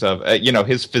videos of,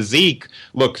 his physique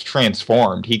looks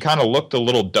transformed. He kind of looked a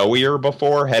little doughier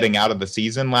before heading out of the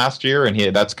season last year, and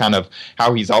that's kind of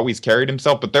how he's always carried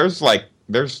himself. But there's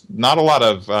not a lot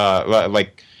of,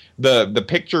 the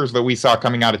pictures that we saw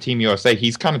coming out of Team USA,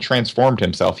 he's kind of transformed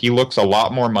himself. He looks a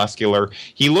lot more muscular.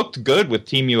 He looked good with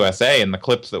Team USA in the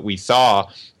clips that we saw.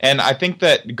 And I think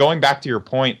that going back to your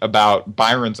point about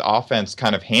Byron's offense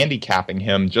kind of handicapping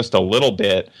him just a little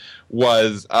bit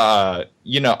was, I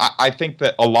think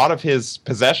that a lot of his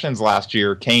possessions last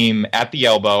year came at the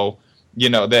elbow.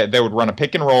 They would run a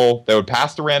pick and roll, they would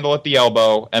pass to Randall at the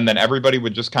elbow, and then everybody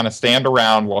would just kind of stand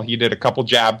around while he did a couple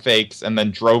jab fakes and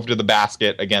then drove to the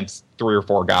basket against 3 or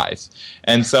 4 guys.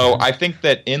 And so I think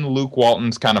that in Luke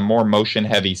Walton's kind of more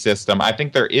motion-heavy system, I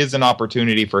think there is an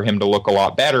opportunity for him to look a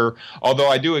lot better, although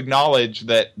I do acknowledge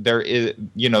that there is,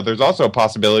 there's also a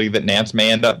possibility that Nance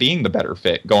may end up being the better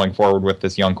fit going forward with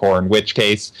this young core, in which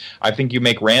case I think you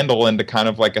make Randall into kind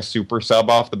of like a super sub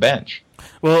off the bench.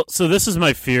 Well, so this is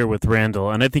my fear with Randall,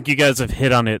 and I think you guys have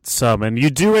hit on it some, and you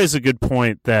do raise a good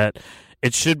point that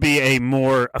it should be a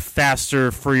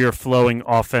faster, freer flowing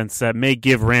offense that may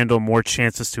give Randall more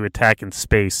chances to attack in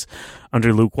space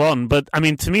under Luke Walton. But, I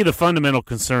mean, to me, the fundamental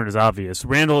concern is obvious.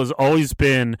 Randall has always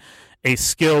been a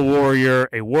skill warrior,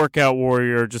 a workout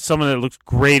warrior, just someone that looks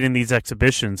great in these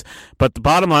exhibitions. But the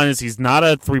bottom line is he's not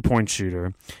a three-point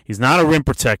shooter. He's not a rim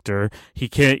protector. He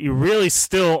really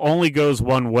still only goes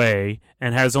one way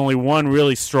and has only one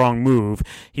really strong move.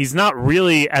 He's not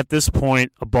really, at this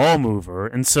point, a ball mover.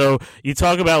 And so you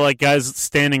talk about like guys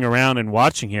standing around and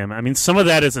watching him. I mean, some of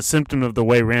that is a symptom of the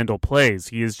way Randall plays.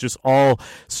 He is just all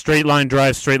straight line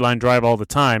drive all the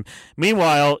time.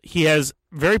 Meanwhile, he has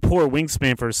very poor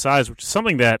wingspan for his size, which is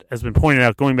something that has been pointed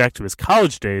out going back to his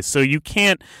college days. So you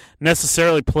can't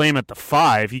necessarily play him at the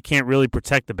 5. He can't really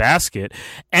protect the basket.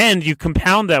 And you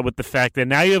compound that with the fact that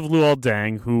now you have Luol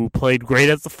Deng, who played great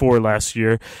at the 4 last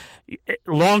year.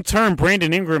 Long-term,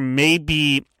 Brandon Ingram may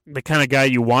be the kind of guy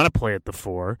you want to play at the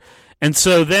 4. And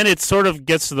so then it sort of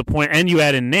gets to the point, and you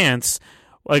add in Nance,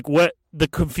 like what the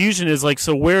confusion is like,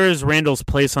 so where is Randall's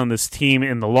place on this team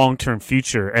in the long-term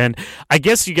future? And I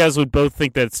guess you guys would both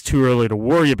think that it's too early to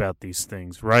worry about these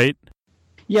things, right?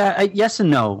 Yeah, yes and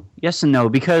no. Yes and no,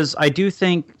 because I do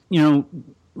think,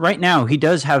 right now he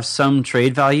does have some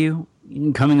trade value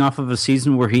coming off of a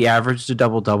season where he averaged a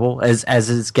double-double, as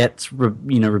it gets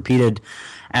repeated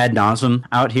ad nauseum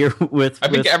out here with. I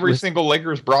think every single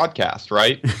Lakers broadcast,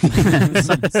 right?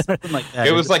 Something like that.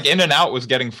 It was like In-N-Out was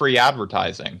getting free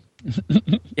advertising.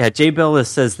 Yeah, Jay Billis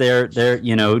says they're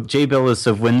Jay Billis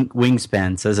of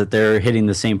Wingspan says that they're hitting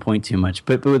the same point too much.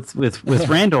 But with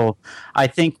Randall, I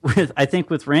think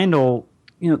with Randall,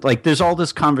 like there's all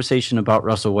this conversation about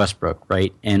Russell Westbrook,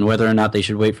 right? And whether or not they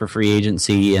should wait for free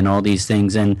agency and all these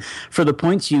things. And for the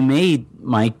points you made,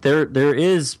 Mike, there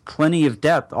is plenty of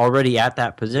depth already at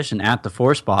that position, at the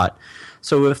 4 spot.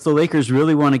 So if the Lakers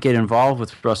really want to get involved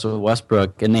with Russell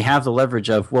Westbrook, and they have the leverage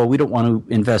of, well, we don't want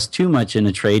to invest too much in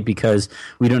a trade because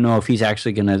we don't know if he's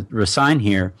actually going to resign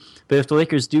here. But if the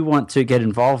Lakers do want to get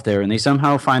involved there, and they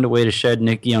somehow find a way to shed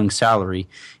Nick Young's salary,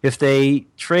 if they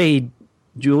trade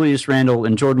Julius Randle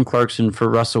and Jordan Clarkson for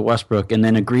Russell Westbrook and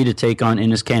then agree to take on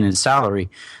Enes Kanter's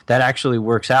salary, that actually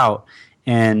works out.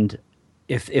 And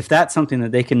if that's something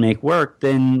that they can make work,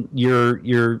 then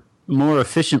you're more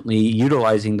efficiently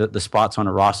utilizing the spots on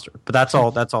a roster. But that's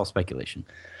all speculation.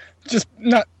 Just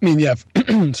not, I mean, yeah.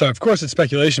 So of course it's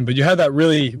speculation, but you had that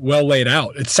really well laid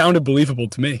out. It sounded believable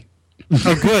to me.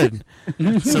 Oh, good.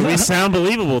 So we sound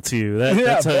believable to you.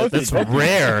 That's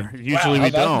rare. Usually we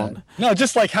don't. No,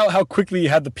 just like how quickly you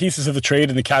had the pieces of the trade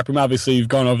in the cap room. Obviously, you've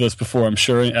gone over this before, I'm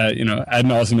sure, ad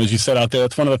nauseum, as you said out there.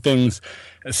 That's one of the things,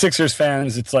 Sixers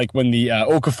fans, it's like when the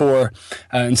Okafor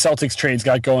and Celtics trades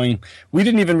got going, we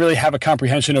didn't even really have a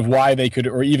comprehension of why they could,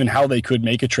 or even how they could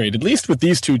make a trade. At least with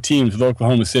these two teams, with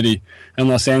Oklahoma City and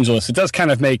Los Angeles, it does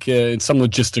kind of make some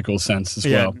logistical sense as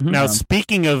well. Now,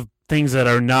 speaking of things that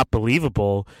are not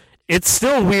believable, it's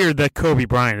still weird that Kobe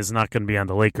Bryant is not going to be on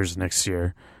the Lakers next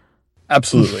year.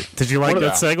 Absolutely. Did you like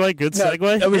that segue? Good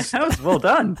segue? That was well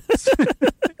done.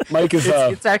 Mike is.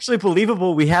 It's actually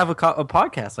believable. We have a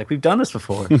podcast. Like, we've done this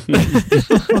before.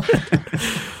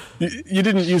 You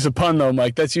didn't use a pun, though,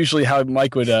 Mike. That's usually how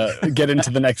Mike would get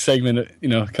into the next segment,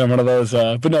 kind of one of those.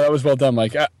 But no, that was well done,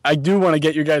 Mike. I do want to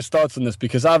get your guys' thoughts on this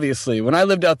because, obviously, when I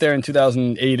lived out there in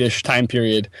 2008-ish time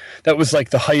period, that was like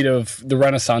the height of the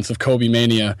renaissance of Kobe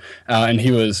mania, and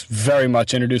he was very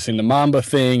much introducing the Mamba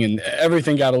thing, and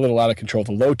everything got a little out of control.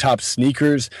 The low-top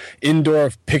sneakers,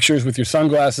 indoor pictures with your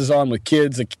sunglasses on with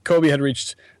kids. Like, Kobe had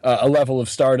reached a level of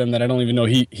stardom that I don't even know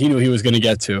he knew he was going to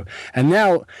get to. And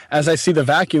now, as I see the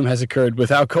vacuum has occurred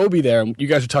without Kobe there, you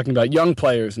guys are talking about young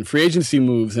players and free agency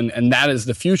moves, and that is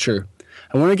the future.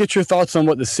 I want to get your thoughts on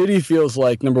what the city feels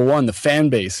like, number one, the fan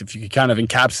base, if you could kind of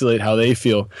encapsulate how they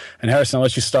feel. And Harrison, I'll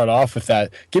let you start off with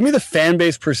that. Give me the fan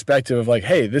base perspective of like,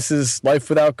 hey, this is life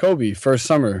without Kobe, first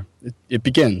summer. It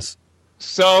begins.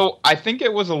 So I think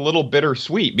it was a little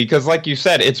bittersweet because, like you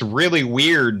said, it's really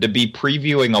weird to be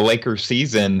previewing a Lakers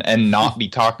season and not be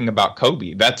talking about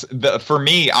Kobe. For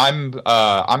me. I'm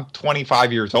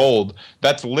 25 years old.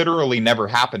 That's literally never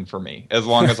happened for me as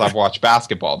long as I've watched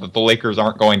basketball. That the Lakers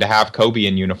aren't going to have Kobe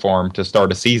in uniform to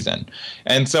start a season,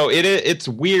 and so it's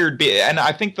weird. And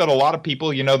I think that a lot of people,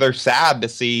 they're sad to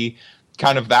see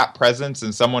kind of that presence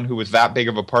and someone who was that big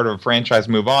of a part of a franchise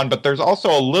move on. But there's also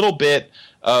a little bit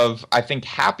of, I think,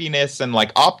 happiness and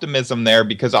like optimism there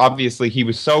because obviously he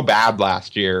was so bad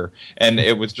last year and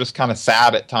it was just kind of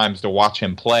sad at times to watch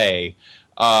him play.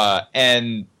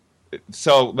 And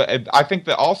So I think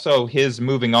that also his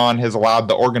moving on has allowed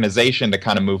the organization to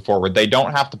kind of move forward. They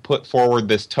don't have to put forward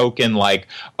this token like,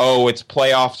 oh, it's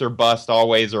playoffs or bust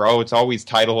always, or oh, it's always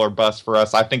title or bust for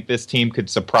us. I think this team could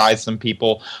surprise some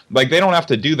people. Like, they don't have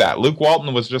to do that. Luke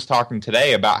Walton was just talking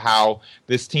today about how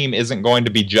this team isn't going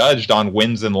to be judged on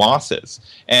wins and losses.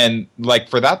 And like,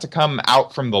 for that to come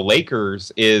out from the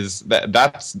Lakers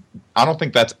that's I don't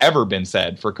think that's ever been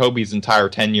said for Kobe's entire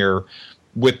tenure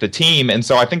with the team. And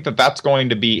so I think that that's going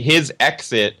to be his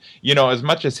exit. You know, as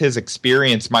much as his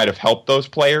experience might have helped those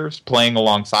players playing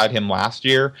alongside him last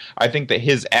year, I think that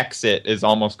his exit is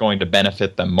almost going to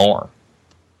benefit them more.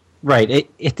 Right.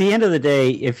 At the end of the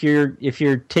day, if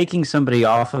you're taking somebody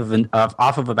off of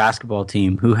a basketball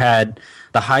team who had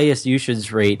the highest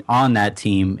usage rate on that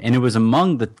team, and it was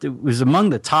among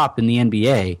the top in the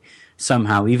NBA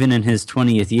somehow, even in his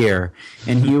 20th year,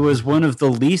 and he was one of the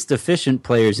least efficient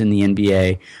players in the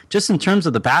NBA, just in terms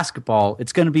of the basketball,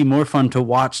 it's going to be more fun to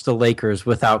watch the Lakers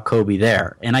without Kobe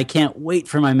there. And I can't wait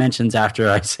for my mentions after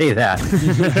I say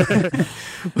that.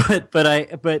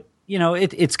 but you know,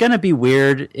 it's going to be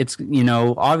weird. It's, you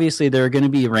know, obviously there are going to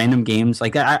be random games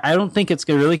like that. I don't think it's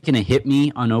really going to hit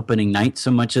me on opening night so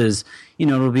much as, you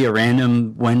know, it'll be a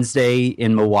random Wednesday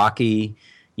in Milwaukee,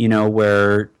 you know,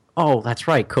 where, oh, that's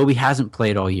right, Kobe hasn't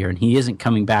played all year and he isn't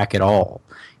coming back at all.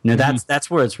 You know, that's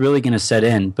where it's really going to set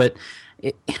in. But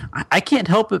I can't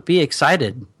help but be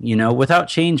excited. You know, without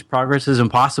change, progress is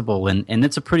impossible, and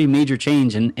it's a pretty major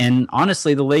change. And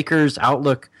honestly, the Lakers'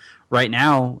 outlook right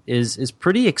now is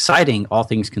pretty exciting, all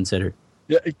things considered.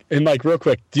 Yeah, and Mike, real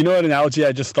quick, do you know what analogy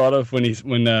I just thought of when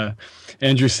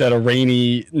Andrew said a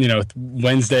rainy, you know,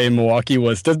 Wednesday in Milwaukee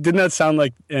was? Didn't that sound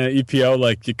like EPO?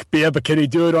 Like, yeah, but can he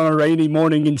do it on a rainy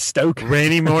morning in Stoke?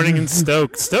 Rainy morning in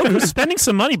Stoke. Stoke was spending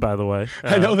some money, by the way.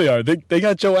 I know they are. They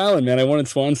got Joe Allen, man. I wanted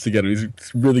Swans to get him. He's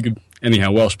really good.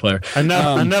 Anyhow, Welsh player.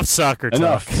 Enough soccer talk.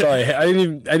 Enough. Sorry, I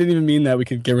didn't even mean that. We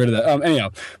could get rid of that. Anyhow,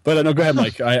 but no, go ahead,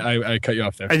 Mike. I cut you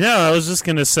off there. I know. I was just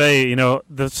gonna say, you know,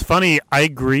 that's funny. I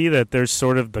agree that there's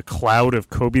sort of the cloud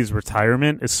of Kobe's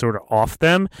retirement is sort of off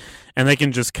them, and they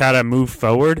can just kind of move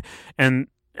forward. And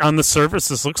on the surface,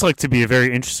 this looks like to be a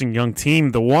very interesting young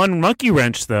team. The one monkey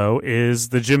wrench, though, is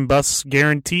the Jim Buss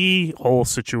guarantee whole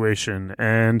situation,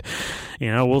 and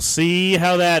you know, we'll see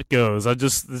how that goes. I'll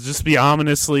just be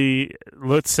ominously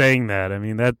saying that. I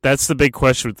mean, that's the big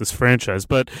question with this franchise.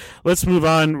 But let's move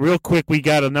on real quick. We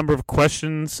got a number of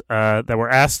questions that were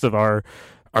asked of our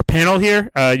panel here.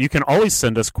 You can always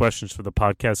send us questions for the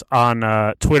podcast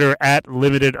on Twitter at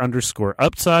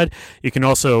 @limited_upside. You can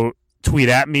also tweet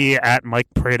at me at Mike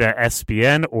Prada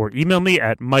SBN, or email me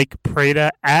at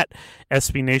MikePrada at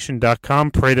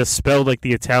SBNation.com. Prada spelled like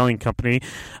the Italian company.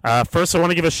 First, I want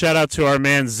to give a shout out to our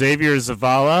man Xavier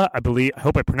Zavala. I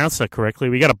hope I pronounced that correctly.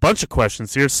 We got a bunch of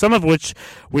questions here, some of which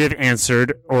we have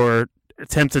answered or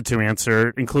attempted to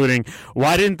answer, including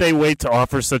why didn't they wait to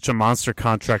offer such a monster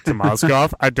contract to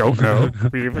Mozgov? I don't know.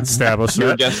 We've established that.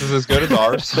 Your guess is as good as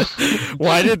ours.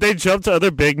 Why did they jump to other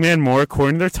big men more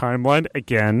according to their timeline?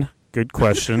 Again, good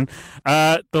question.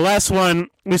 The last one,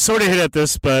 we sort of hit at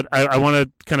this, but I want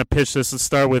to kind of pitch this and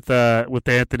start with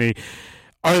Anthony.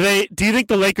 Do you think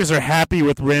the Lakers are happy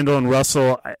with Randall and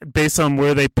Russell based on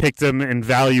where they picked them and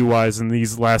value-wise in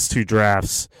these last two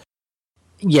drafts?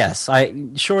 Yes.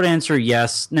 Short answer,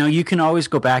 yes. Now, you can always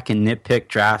go back and nitpick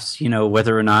drafts, you know,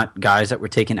 whether or not guys that were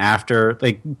taken after,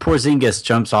 like Porzingis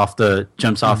jumps off the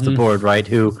board, right,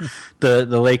 who the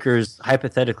Lakers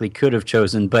hypothetically could have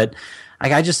chosen. But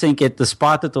I just think at the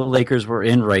spot that the Lakers were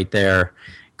in right there,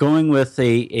 going with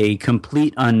a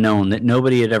complete unknown that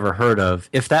nobody had ever heard of,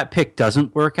 if that pick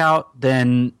doesn't work out,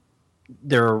 then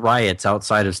there are riots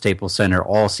outside of Staples Center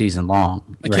all season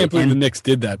long. I can't believe the Knicks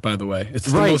did that, by the way. It's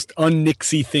the most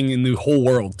un-Knicksy thing in the whole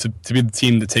world to be the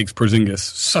team that takes Porzingis.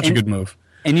 Such a good move.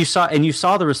 And you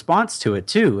saw the response to it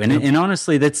too. And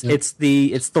honestly, it's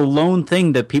the lone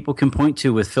thing that people can point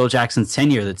to with Phil Jackson's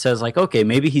tenure that says, like, okay,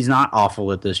 maybe he's not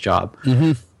awful at this job.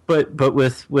 Mm-hmm. But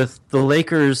with the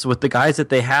Lakers, with the guys that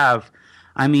they have,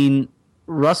 I mean,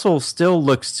 Russell still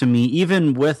looks to me,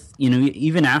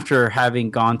 even after having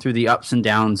gone through the ups and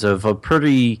downs of a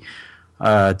pretty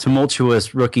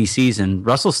tumultuous rookie season,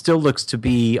 Russell still looks to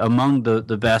be among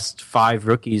the best 5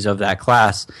 rookies of that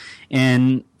class.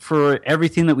 And for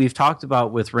everything that we've talked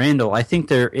about with Randall, I think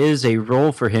there is a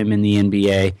role for him in the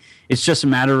NBA. It's just a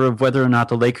matter of whether or not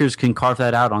the Lakers can carve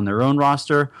that out on their own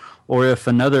roster, or if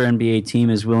another NBA team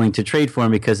is willing to trade for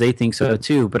him because they think so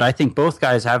too. But I think both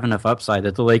guys have enough upside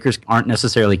that the Lakers aren't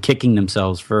necessarily kicking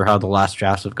themselves for how the last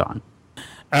drafts have gone.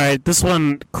 All right, this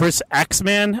one, Chris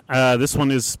Axman. This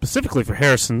one is specifically for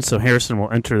Harrison, so Harrison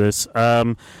will enter this.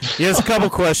 He has a couple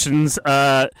questions.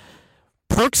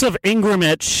 Perks of Ingram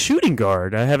at shooting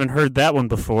guard. I haven't heard that one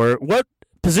before. What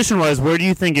position-wise, where do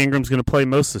you think Ingram's going to play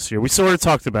most this year? We sort of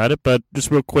talked about it, but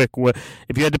just real quick,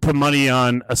 if you had to put money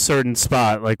on a certain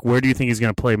spot, like where do you think he's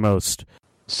going to play most?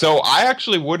 So I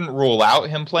actually wouldn't rule out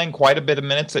him playing quite a bit of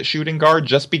minutes at shooting guard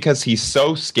just because he's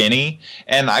so skinny.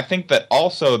 And I think that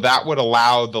also that would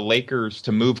allow the Lakers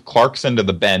to move Clarkson to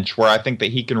the bench where I think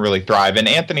that he can really thrive. And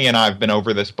Anthony and I have been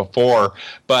over this before,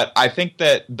 but I think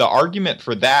that the argument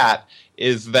for that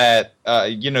is that,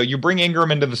 you bring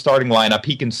Ingram into the starting lineup.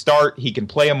 He can start. He can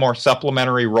play a more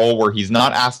supplementary role where he's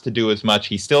not asked to do as much.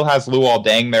 He still has Luol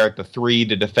Deng there at the 3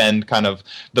 to defend kind of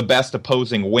the best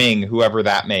opposing wing, whoever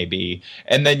that may be.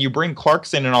 And then you bring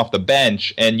Clarkson in off the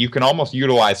bench, and you can almost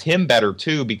utilize him better,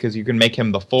 too, because you can make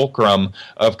him the fulcrum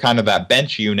of kind of that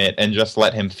bench unit and just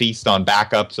let him feast on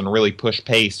backups and really push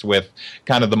pace with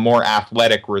kind of the more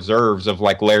athletic reserves of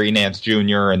like Larry Nance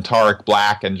Jr. and Tariq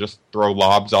Black and just throw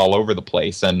lobs all over the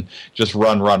place and just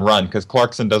run, because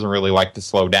Clarkson doesn't really like to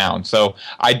slow down. So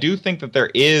I do think that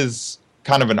there is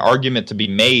kind of an argument to be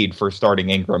made for starting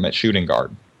Ingram at shooting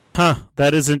guard.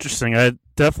 That is interesting. I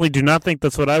definitely do not think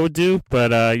that's what I would do,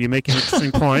 but you make an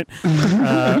interesting point.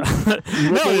 No,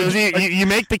 you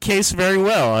make the case very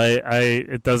well.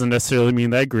 It doesn't necessarily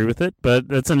mean that I agree with it, but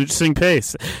that's an interesting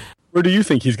pace. Where do you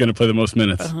think he's going to play the most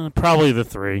minutes? Probably the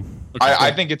 3. I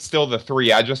think it's still the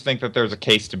 3. I just think that there's a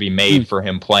case to be made for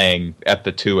him playing at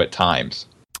the 2 at times.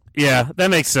 Yeah, that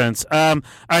makes sense. All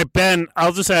right, Ben,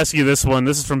 I'll just ask you this one.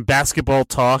 This is from Basketball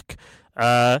Talk.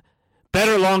 Better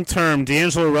long-term,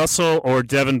 D'Angelo Russell or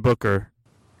Devin Booker?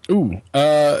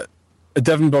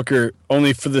 Devin Booker,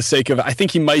 only for the sake of, I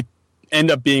think he might end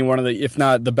up being one of the, if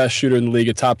not the best shooter in the league,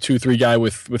 a top 2-3 guy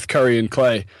with Curry and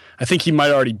Clay. I think he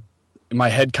might already, in my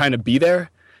head, kind of be there.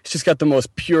 He's just got the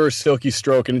most pure, silky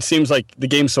stroke, and it seems like the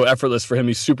game's so effortless for him.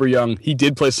 He's super young. He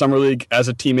did play Summer League as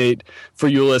a teammate for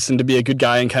Ulyss and to be a good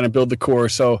guy and kind of build the core.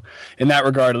 So in that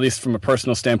regard, at least from a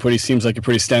personal standpoint, he seems like a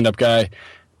pretty stand-up guy.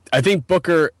 I think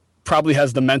Booker probably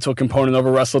has the mental component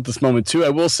over Russell at this moment, too. I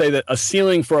will say that a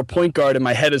ceiling for a point guard in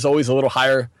my head is always a little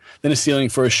higher than a ceiling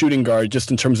for a shooting guard, just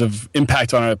in terms of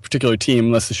impact on a particular team,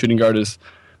 unless the shooting guard is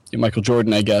Michael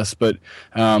Jordan, I guess, but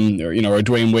or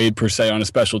Dwayne Wade per se on a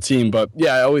special team. But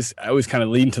yeah, I always kind of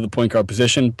lean to the point guard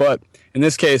position. But in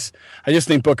this case, I just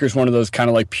think Booker's one of those kind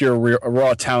of like pure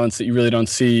raw talents that you really don't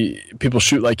see people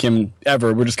shoot like him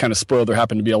ever. We're just kind of spoiled. There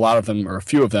happen to be a lot of them, or a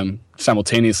few of them,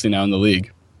 simultaneously now in the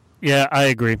league. Yeah, I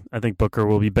agree. I think Booker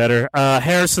will be better.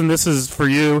 Harrison, this is for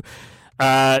you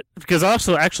because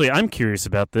also, actually, I'm curious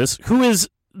about this. Who is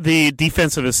the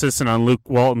defensive assistant on Luke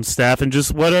Walton's staff, and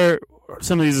just what are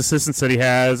some of these assistants that he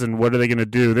has, and what are they going to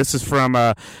do? This is from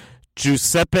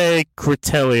Giuseppe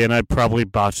Critelli, and I probably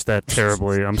botched that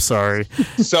terribly. I'm sorry.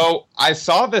 So I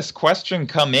saw this question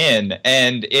come in,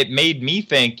 and it made me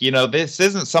think, this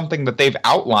isn't something that they've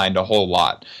outlined a whole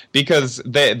lot, because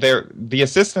the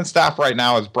assistant staff right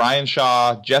now is Brian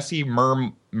Shaw, Jesse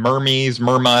Murmas.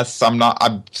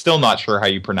 I'm still not sure how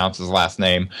you pronounce his last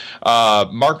name.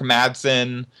 Mark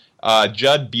Madsen,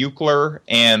 Judd Buechler,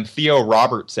 and Theo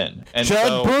Robertson. And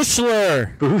Judd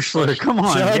Buechler. Buechler, come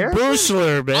on, Judd Harry.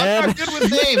 Buechler, man. I'm not good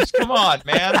with names. Come on,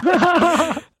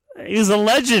 man. He's a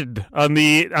legend on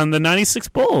the 96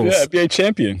 Bulls. Yeah, NBA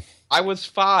champion. I was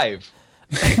 5.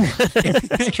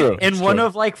 It's true. And one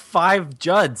of like 5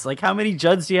 Judds. Like, how many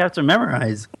Judds do you have to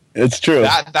memorize? It's true.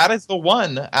 That is the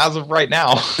one as of right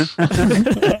now.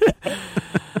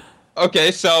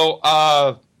 Okay, so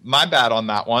my bad on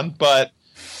that one, but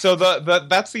so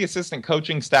that's the assistant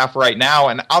coaching staff right now,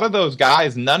 and out of those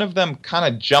guys, none of them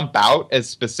kind of jump out as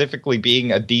specifically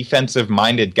being a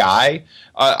defensive-minded guy.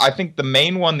 I think the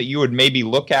main one that you would maybe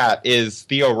look at is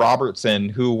Theo Robertson,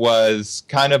 who was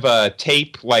kind of a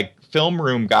tape, like, film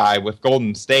room guy with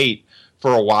Golden State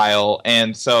for a while,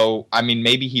 and so, I mean,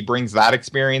 maybe he brings that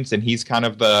experience, and he's kind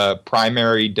of the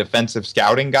primary defensive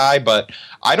scouting guy, but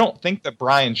I don't think that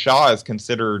Brian Shaw is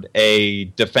considered a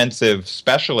defensive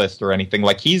specialist or anything.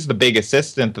 Like, he's the big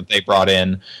assistant that they brought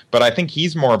in, but I think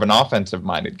he's more of an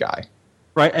offensive-minded guy.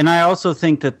 Right, and I also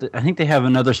think that I think they have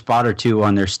another spot or two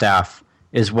on their staff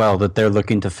as well that they're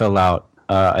looking to fill out.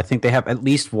 I think they have at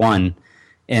least one,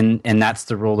 and that's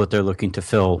the role that they're looking to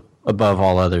fill above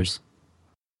all others.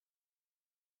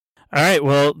 All right,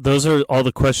 well, those are all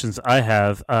the questions I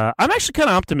have. I'm actually kind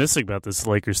of optimistic about this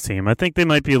Lakers team. I think they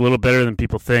might be a little better than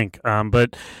people think.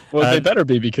 But they better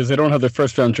be, because they don't have their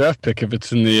first-round draft pick if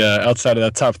it's in the outside of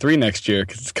that top 3 next year,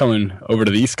 because it's coming over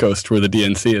to the East Coast where the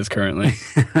DNC is currently.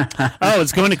 Oh,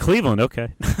 it's going to Cleveland. Okay.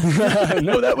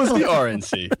 No, that was the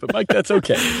RNC. But, Mike, that's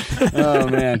okay. Oh,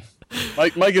 man.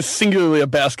 Mike is singularly a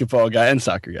basketball guy and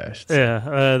soccer guy.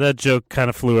 Yeah, that joke kind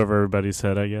of flew over everybody's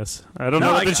head, I guess. I don't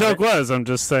know what the joke was. I'm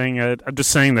just saying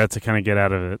that to kind of get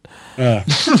out of it.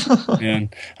 Man,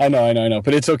 I know,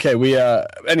 but it's okay. We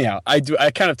anyhow, I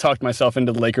kind of talked myself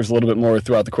into the Lakers a little bit more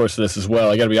throughout the course of this as well.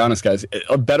 I got to be honest, guys.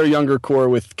 A better younger core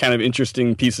with kind of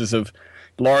interesting pieces of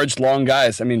large, long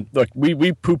guys. I mean, look,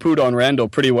 we poo-pooed on Randall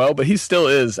pretty well, but he still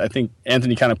is. I think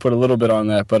Anthony kind of put a little bit on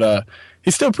that, but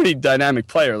he's still a pretty dynamic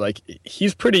player. Like,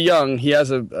 he's pretty young. He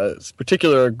has a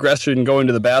particular aggression going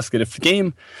to the basket. If the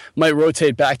game might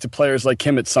rotate back to players like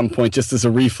him at some point, just as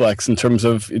a reflex in terms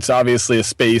of, it's obviously a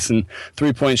space and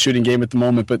three-point shooting game at the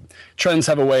moment, but trends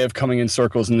have a way of coming in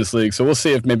circles in this league. So we'll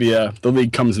see if maybe the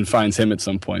league comes and finds him at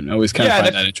some point. I always kind of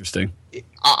find that interesting.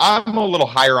 I'm a little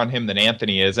higher on him than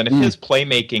Anthony is, and if his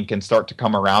playmaking can start to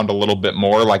come around a little bit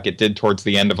more like it did towards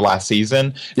the end of last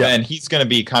season, then he's going to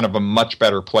be kind of a much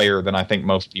better player than I think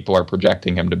most people are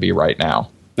projecting him to be right now.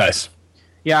 Nice.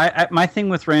 Yeah, my thing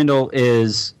with Randall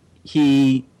is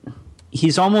he's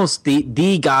almost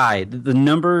the guy. The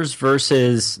numbers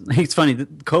versus, it's funny,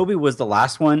 Kobe was the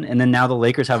last one, and then now the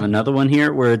Lakers have another one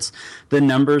here where it's the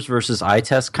numbers versus eye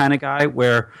test kind of guy,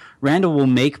 where Randall will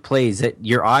make plays that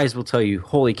your eyes will tell you,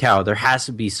 holy cow, there has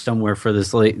to be somewhere for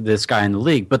this guy in the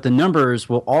league. But the numbers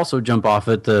will also jump off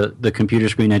at the computer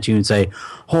screen at you and say,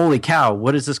 holy cow,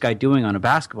 what is this guy doing on a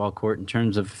basketball court in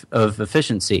terms of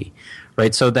efficiency,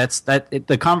 right? So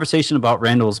the conversation about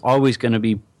Randall is always going to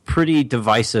be pretty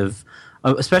divisive,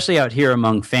 especially out here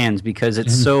among fans, because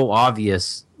it's so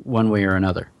obvious one way or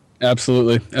another.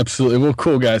 Absolutely. Well,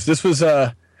 cool, guys. This was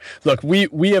look,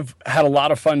 we have had a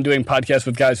lot of fun doing podcasts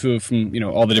with guys who are from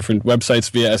all the different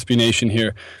websites via SB Nation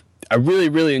here. I really,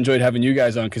 really enjoyed having you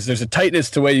guys on, because there's a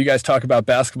tightness to the way you guys talk about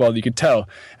basketball that you could tell.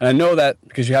 And I know that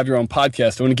because you have your own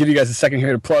podcast. I want to give you guys a second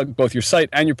here to plug both your site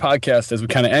and your podcast as we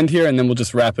kind of end here, and then we'll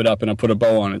just wrap it up and I'll put a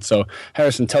bow on it. So,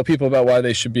 Harrison, tell people about why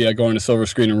they should be going to Silver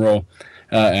Screen and Roll,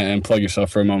 and plug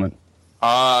yourself for a moment.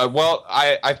 Well,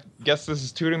 I guess this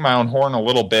is tooting my own horn a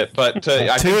little bit, but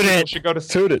I think people should go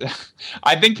to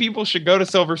I think people should go to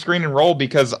Silver Screen and Roll,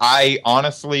 because I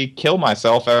honestly kill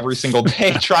myself every single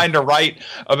day trying to write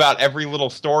about every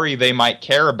little story they might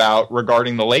care about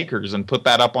regarding the Lakers and put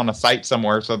that up on a site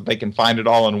somewhere so that they can find it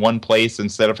all in one place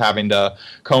instead of having to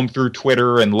comb through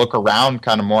Twitter and look around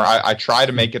kind of more. I try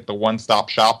to make it the one-stop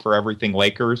shop for everything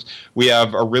Lakers. We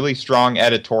have a really strong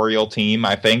editorial team,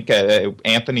 I think.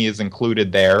 Anthony is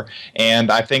included there,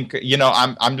 and I think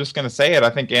I'm just going to say it. I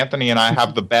think Anthony and I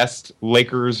have the best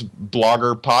Lakers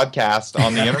blogger podcast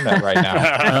on the internet right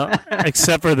now.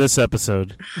 Except for this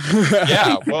episode.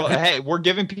 Yeah, well, hey, we're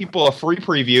giving people a free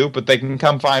preview, but they can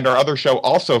come find our other show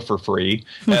also for free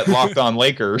at Locked On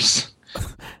Lakers.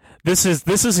 This is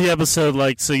the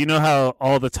episode, so you know how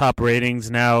all the top ratings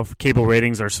now, cable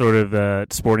ratings, are sort of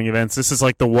sporting events? This is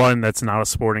like the one that's not a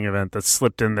sporting event that's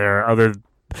slipped in there,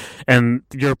 and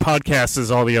your podcast is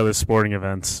all the other sporting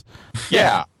events.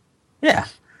 Yeah. Yeah.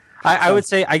 I would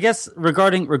say, I guess,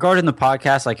 regarding the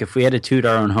podcast, like if we had to toot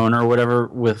our own horn or whatever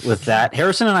with that,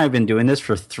 Harrison and I have been doing this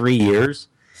for 3 years.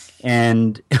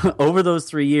 And over those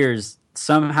 3 years,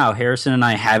 somehow Harrison and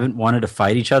I haven't wanted to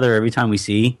fight each other every time we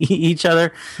see each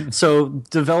other. So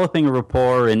developing a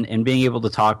rapport and being able to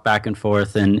talk back and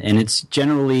forth. And it's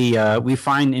generally, we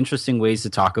find interesting ways to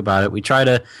talk about it. We try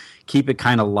to keep it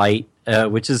kind of light.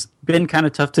 Which has been kind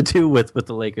of tough to do with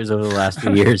the Lakers over the last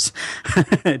few years,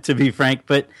 to be frank.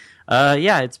 But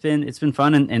it's been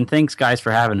fun, and thanks guys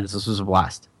for having us. This was a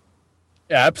blast.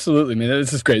 Yeah, absolutely, man.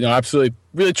 This is great. No, absolutely.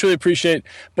 Really, truly appreciate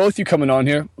both you coming on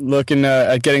here, looking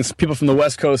at getting some people from the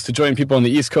West Coast to join people on the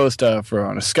East Coast for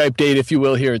on a Skype date, if you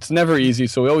will, here. It's never easy,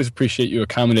 so we always appreciate you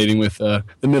accommodating with the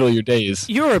middle of your days.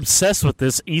 You're obsessed with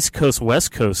this East Coast,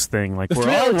 West Coast thing. Like, we're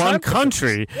all one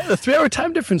country. Yeah, the 3-hour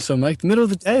time difference, though, Mike. The middle of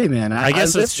the day, man. I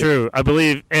guess that's true. I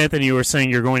believe, Anthony, you were saying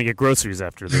you're going to get groceries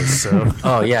after this. So.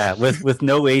 Oh, yeah, with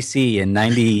no AC and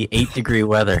 98-degree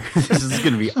weather. This is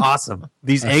going to be awesome.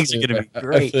 These eggs are going to be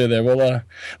great. There. Well,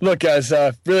 look, guys,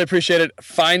 really appreciate it.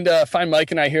 Find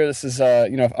Mike and I here. This is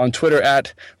on Twitter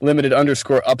at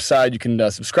 @limited_upside. You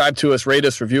can subscribe to us, rate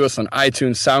us, review us on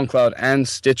iTunes, SoundCloud, and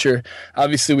Stitcher.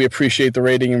 Obviously, we appreciate the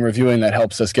rating and reviewing. That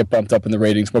helps us get bumped up in the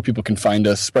ratings. More people can find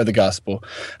us, spread the gospel.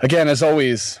 Again, as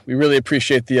always, we really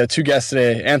appreciate the two guests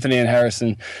today, Anthony and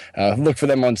Harrison. Look for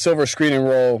them on Silver Screen and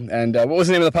Roll. And what was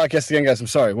the name of the podcast again, guys? I'm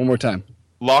sorry. One more time.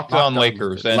 Locked on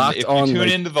Lakers. And if you tune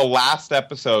into the last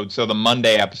episode, so the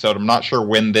Monday episode, I'm not sure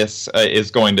when this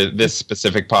this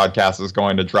specific podcast is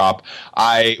going to drop.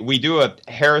 We do a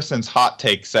Harrison's hot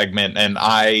take segment, and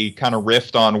I kind of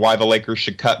riffed on why the Lakers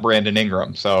should cut Brandon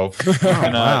Ingram. So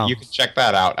you can check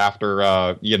that out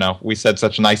after we said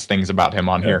such nice things about him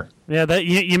on here. Yeah, that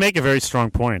you make a very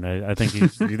strong point. I think you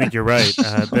think you're right.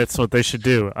 That's what they should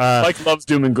do. Mike loves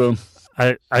doom and gloom.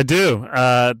 I do.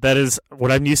 That is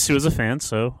what I'm used to as a fan,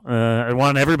 so I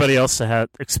want everybody else to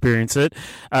experience it.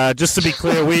 Just to be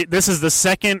clear, this is the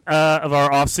second of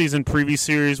our off-season preview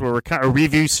series, where a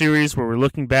review series where we're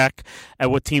looking back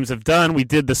at what teams have done. We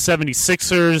did the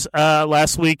 76ers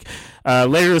last week.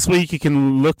 Later this week, you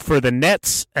can look for the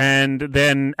Nets, and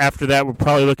then after that, we're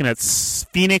probably looking at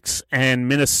Phoenix and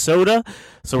Minnesota.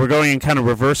 So we're going in kind of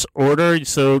reverse order.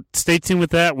 So stay tuned with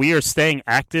that. We are staying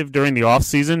active during the off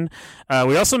season.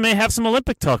 We also may have some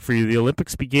Olympic talk for you. The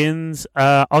Olympics begins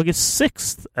August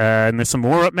 6th, and there's some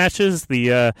warm-up matches.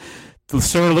 The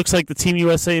sort of looks like the Team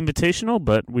USA Invitational,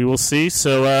 but we will see.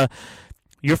 So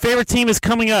your favorite team is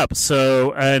coming up,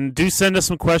 and do send us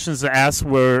some questions to ask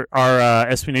our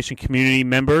SB Nation community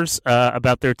members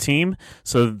about their team.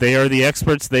 So they are the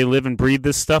experts. They live and breathe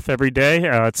this stuff every day.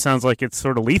 It sounds like it's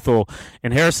sort of lethal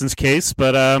in Harrison's case,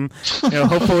 but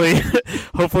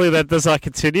hopefully that does not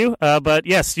continue. But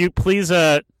yes, you please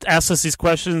ask us these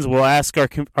questions. We'll ask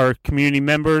our community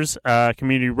members,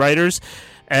 community writers,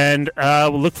 and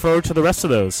we'll look forward to the rest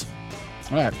of those.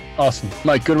 All right. Awesome.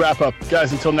 Mike, good wrap up.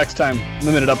 Guys, until next time,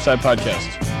 Limited Upside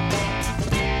Podcast.